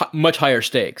much higher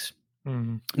stakes.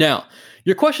 Now,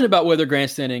 your question about whether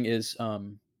grandstanding is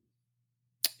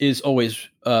always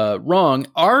wrong.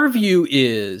 Our view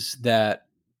is that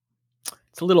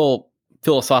it's a little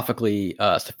philosophically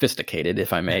sophisticated,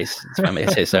 if I may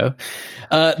say so.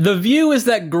 The view is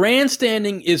that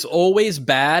grandstanding is always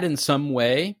bad in some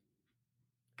way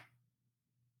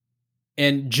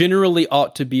and generally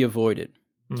ought to be avoided.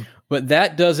 But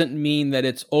that doesn't mean that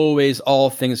it's always, all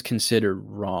things considered,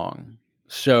 wrong.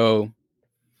 So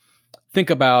think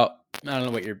about, I don't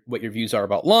know what your views are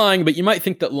about lying, but you might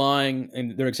think that lying,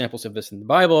 and there are examples of this in the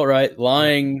Bible, right?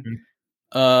 Lying,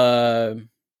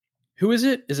 who is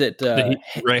it? Is it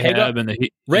Rahab and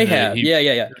the Rahab?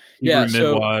 Yeah.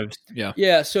 Midwives.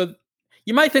 Yeah. So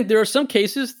you might think there are some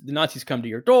cases the Nazis come to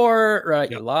your door,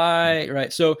 right? You lie,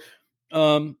 right? So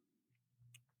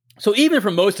even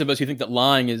for most of us who think that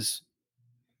lying is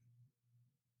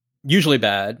usually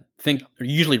bad,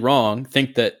 usually wrong,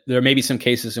 think that there may be some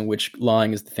cases in which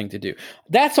lying is the thing to do.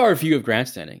 That's our view of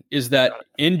grandstanding, is that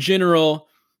in general,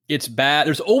 it's bad.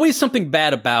 There's always something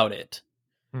bad about it.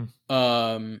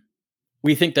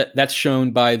 We think that that's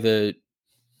shown by the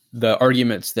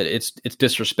arguments that it's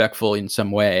disrespectful in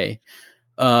some way.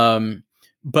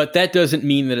 But that doesn't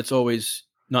mean that it's always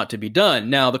not to be done.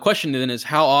 Now, the question then is,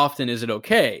 how often is it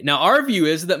okay? Now, our view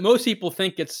is that most people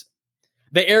think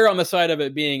they err on the side of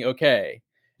it being okay,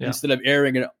 instead of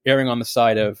erring on the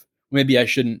side of maybe I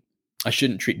shouldn't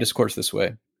treat discourse this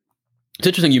way. It's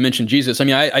interesting you mentioned Jesus. I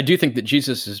mean, I do think that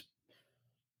Jesus is,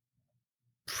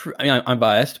 I'm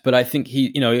biased, but I think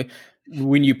he,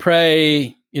 when you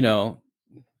pray,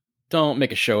 don't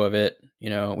make a show of it.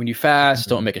 When you fast,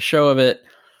 don't make a show of it.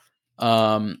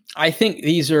 I think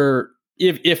these are,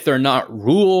 if they're not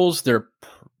rules, they're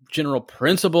general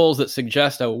principles that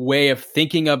suggest a way of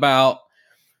thinking about,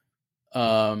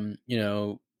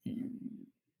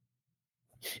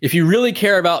 if you really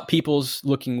care about people's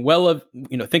thinking well of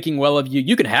you,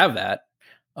 you can have that.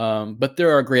 But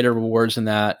there are greater rewards in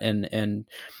that. And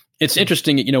it's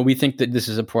interesting, we think that this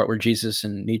is a part where Jesus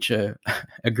and Nietzsche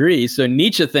agree. So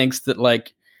Nietzsche thinks that,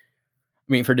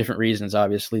 for different reasons,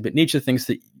 obviously, but Nietzsche thinks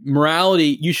that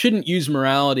morality, you shouldn't use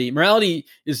morality. Morality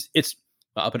it's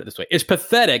I'll put it this way. It's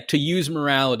pathetic to use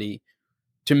morality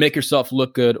to make yourself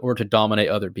look good or to dominate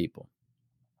other people.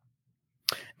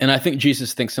 And I think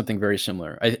Jesus thinks something very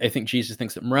similar. I think Jesus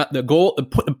thinks that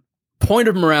the point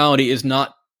of morality is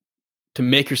not to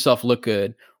make yourself look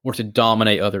good or to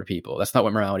dominate other people. That's not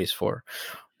what morality is for.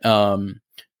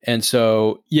 And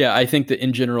so, yeah, I think that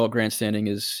in general, grandstanding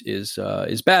is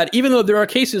bad. Even though there are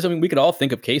cases. I mean, we could all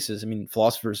think of cases. I mean,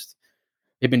 philosophers,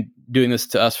 they've been doing this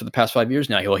to us for the past 5 years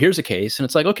now. Well, here's a case, and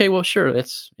it's like, okay, well, sure,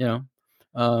 that's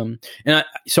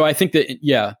so I think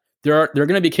that there are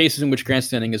going to be cases in which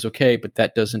grandstanding is okay, but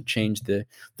that doesn't change the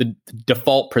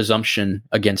default presumption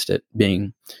against it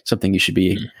being something you should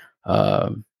be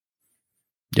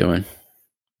doing.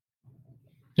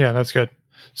 Yeah, that's good.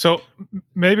 So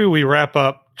maybe we wrap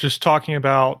up just talking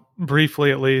about,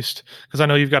 briefly at least, because I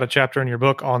know you've got a chapter in your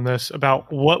book on this,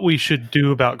 about what we should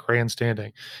do about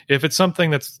grandstanding. If it's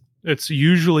something it's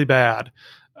usually bad,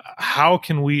 how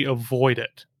can we avoid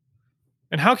it?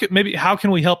 And how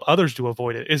can we help others to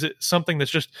avoid it? Is it something that's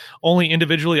just only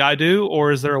individually I do,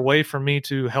 or is there a way for me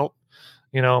to help,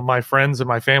 my friends and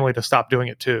my family to stop doing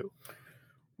it too?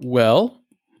 Well,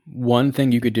 one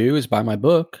thing you could do is buy my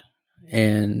book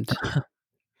and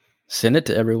send it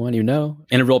to everyone in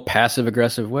a real passive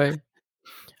aggressive way.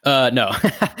 No,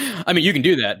 I mean, you can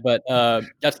do that, but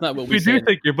that's not what we do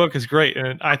think your book is great,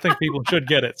 and I think people should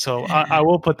get it. So I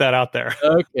will put that out there.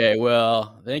 Okay.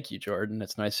 Well, thank you, Jordan.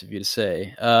 That's nice of you to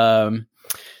say.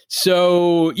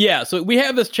 So we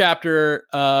have this chapter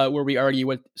where we argue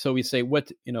we say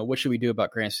what should we do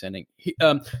about grandstanding?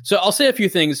 So I'll say a few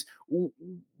things.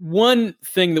 One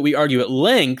thing that we argue at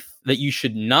length that you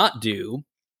should not do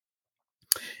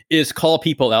is call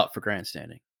people out for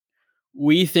grandstanding.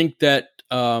 We think that,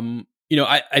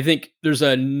 I think there's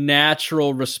a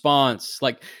natural response.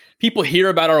 Like, people hear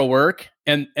about our work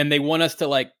and they want us to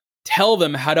like tell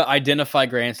them how to identify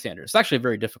grandstanders. It's actually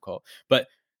very difficult, but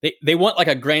they want like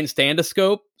a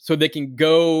grandstandoscope so they can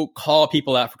go call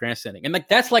people out for grandstanding. And like,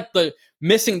 that's like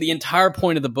missing the entire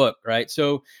point of the book, right?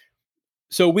 So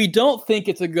we don't think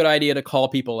it's a good idea to call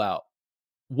people out.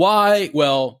 Why?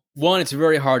 Well, one, it's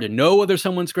very hard to know whether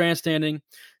someone's grandstanding,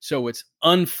 so it's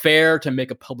unfair to make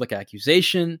a public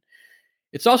accusation.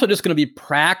 It's also just going to be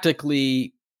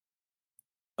practically,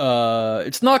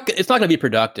 it's not going to be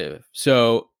productive.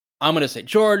 So I'm going to say,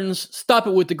 Jordan, stop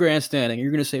it with the grandstanding.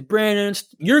 You're going to say, Brandon,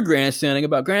 you're grandstanding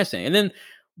about grandstanding. And then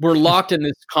we're locked in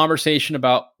this conversation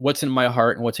about what's in my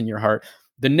heart and what's in your heart.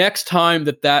 The next time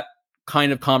that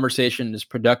kind of conversation is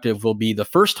productive will be the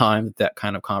first time that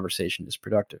kind of conversation is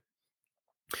productive.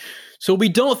 So we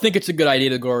don't think it's a good idea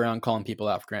to go around calling people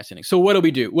out for grandstanding. So what do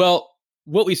we do? Well,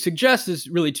 what we suggest is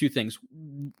really two things.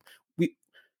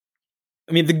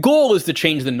 The goal is to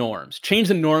change the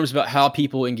norms about how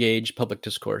people engage public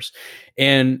discourse.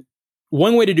 And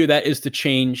one way to do that is to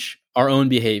change our own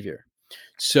behavior.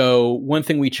 So one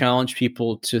thing we challenge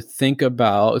people to think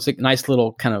about, it's like a nice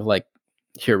little kind of like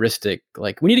heuristic.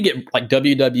 Like, we need to get like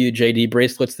WWJD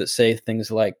bracelets that say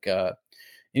things like, it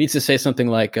needs to say something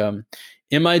like, am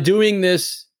I doing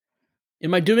this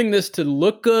to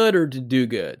look good or to do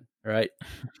good? Right?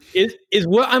 Is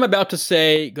what I'm about to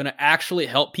say going to actually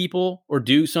help people or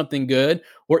do something good?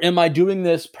 Or am I doing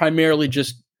this primarily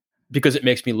just because it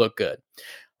makes me look good?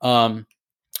 I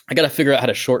got to figure out how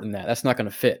to shorten that. That's not going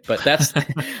to fit, but that's,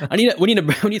 we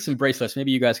need some bracelets.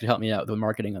 Maybe you guys could help me out with the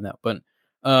marketing on that. But,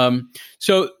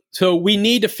 so we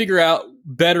need to figure out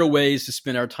better ways to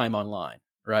spend our time online.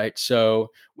 Right. So,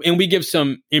 and we give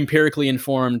some empirically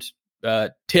informed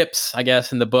tips, I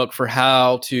guess, in the book for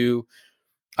how to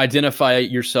identify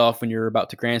yourself when you're about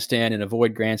to grandstand and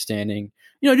avoid grandstanding.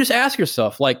 Just ask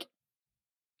yourself, like,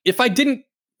 if I was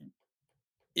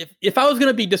going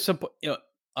to be disappointed,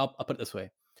 I'll put it this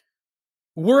way.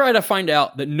 Were I to find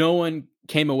out that no one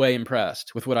came away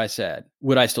impressed with what I said,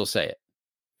 would I still say it?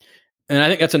 And I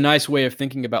think that's a nice way of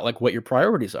thinking about like what your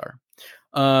priorities are.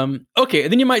 Okay.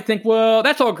 And then you might think, well,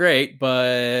 that's all great,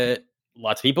 but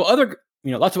lots of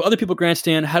other people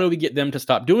grandstand. How do we get them to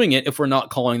stop doing it if we're not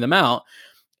calling them out?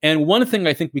 And one thing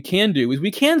I think we can do is we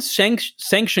can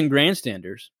sanction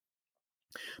grandstanders,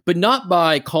 but not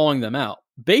by calling them out,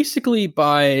 basically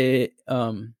by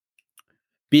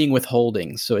being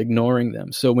withholding, so ignoring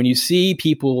them. So when you see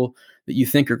people that you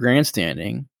think are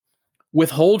grandstanding,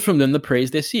 withhold from them the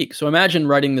praise they seek. So imagine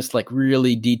writing this like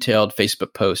really detailed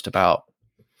Facebook post about,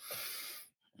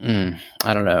 I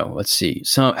don't know, let's see,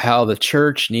 how the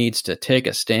church needs to take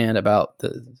a stand about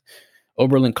the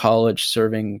Oberlin College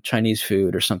serving Chinese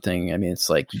food or something. I mean, it's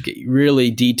like you get really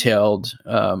detailed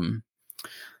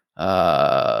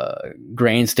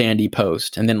grandstandy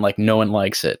post, and then like no one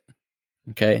likes it.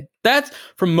 Okay. That's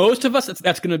for most of us,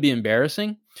 that's going to be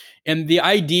embarrassing. And the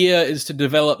idea is to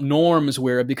develop norms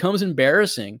where it becomes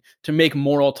embarrassing to make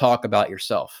moral talk about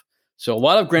yourself. So a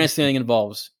lot of grandstanding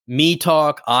involves me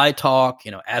talk, I talk,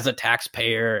 as a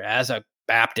taxpayer, as a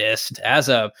Baptist, as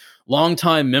a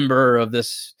longtime member of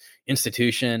this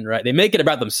institution, right? They make it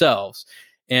about themselves.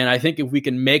 And I think if we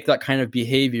can make that kind of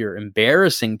behavior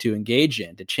embarrassing to engage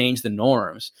in, to change the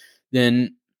norms,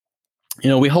 then,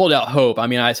 we hold out hope. I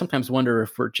mean, I sometimes wonder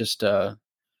if we're just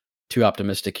too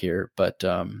optimistic here, but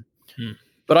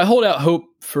I hold out hope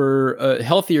for a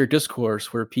healthier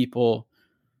discourse where people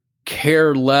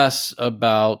care less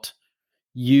about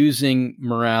using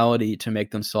morality to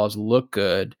make themselves look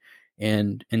good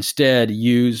and instead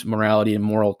use morality and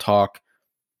moral talk,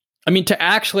 to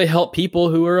actually help people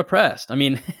who are oppressed.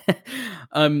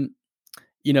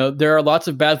 There are lots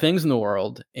of bad things in the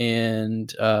world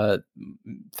and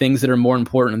things that are more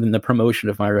important than the promotion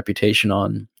of my reputation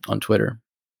on Twitter.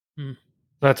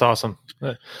 That's awesome.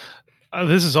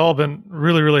 This has all been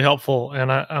really, really helpful.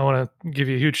 And I want to give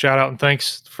you a huge shout out and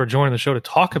thanks for joining the show to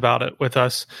talk about it with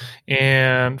us.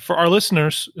 And for our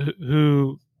listeners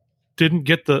who didn't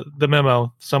get the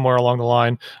memo somewhere along the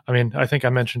line, I think I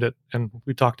mentioned it and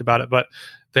we talked about it, but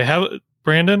they have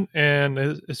Brandon and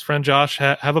his friend Josh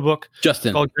have a book.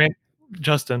 Justin. Called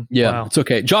Justin. Yeah, wow. It's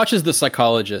okay. Josh is the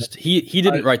psychologist. He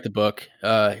didn't write the book.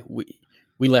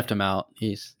 We left him out.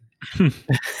 He's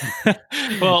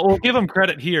well, we'll give him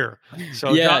credit here.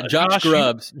 So yeah, Josh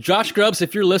Grubbs. Josh Grubbs,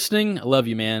 if you're listening, I love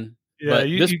you, man. Yeah, but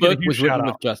this book was written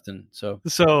with Justin.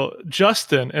 So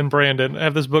Justin and Brandon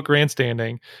have this book,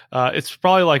 Grandstanding. It's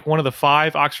probably like one of the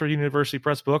 5 Oxford University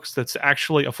Press books that's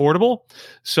actually affordable.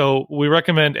 So we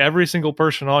recommend every single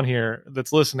person on here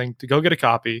that's listening to go get a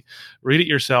copy, read it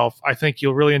yourself. I think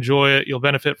you'll really enjoy it. You'll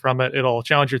benefit from it. It'll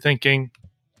challenge your thinking.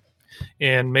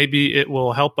 And maybe it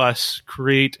will help us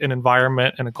create an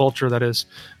environment and a culture that is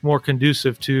more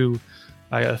conducive to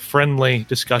a friendly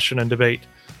discussion and debate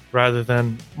rather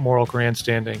than moral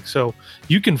grandstanding. So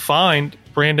you can find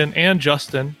Brandon and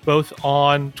Justin both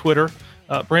on Twitter.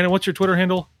 Brandon, what's your Twitter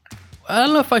handle? I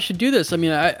don't know if I should do this.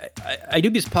 I do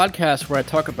these podcasts where I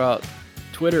talk about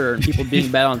Twitter and people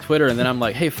being bad on Twitter, and then I'm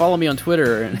like, hey, follow me on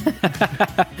Twitter. And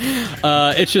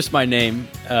it's just my name,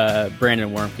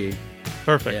 Brandon Warmke.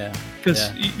 Perfect. Yeah.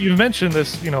 Because you mentioned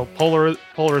this,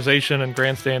 polarization and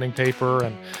grandstanding paper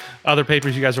and other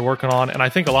papers you guys are working on. And I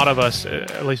think a lot of us,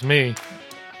 at least me,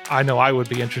 I know I would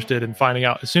be interested in finding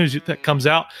out as soon as that comes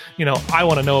out. I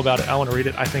want to know about it. I want to read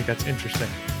it. I think that's interesting.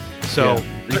 So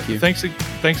thank you.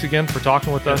 Thanks again for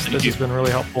talking with us. This has been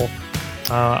really helpful.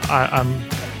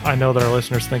 I know that our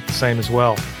listeners think the same as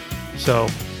well. So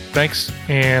thanks.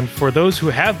 And for those who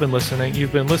have been listening,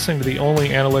 you've been listening to the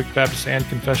only Analytic Baptist and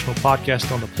Confessional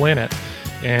podcast on the planet.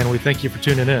 And we thank you for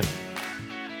tuning in.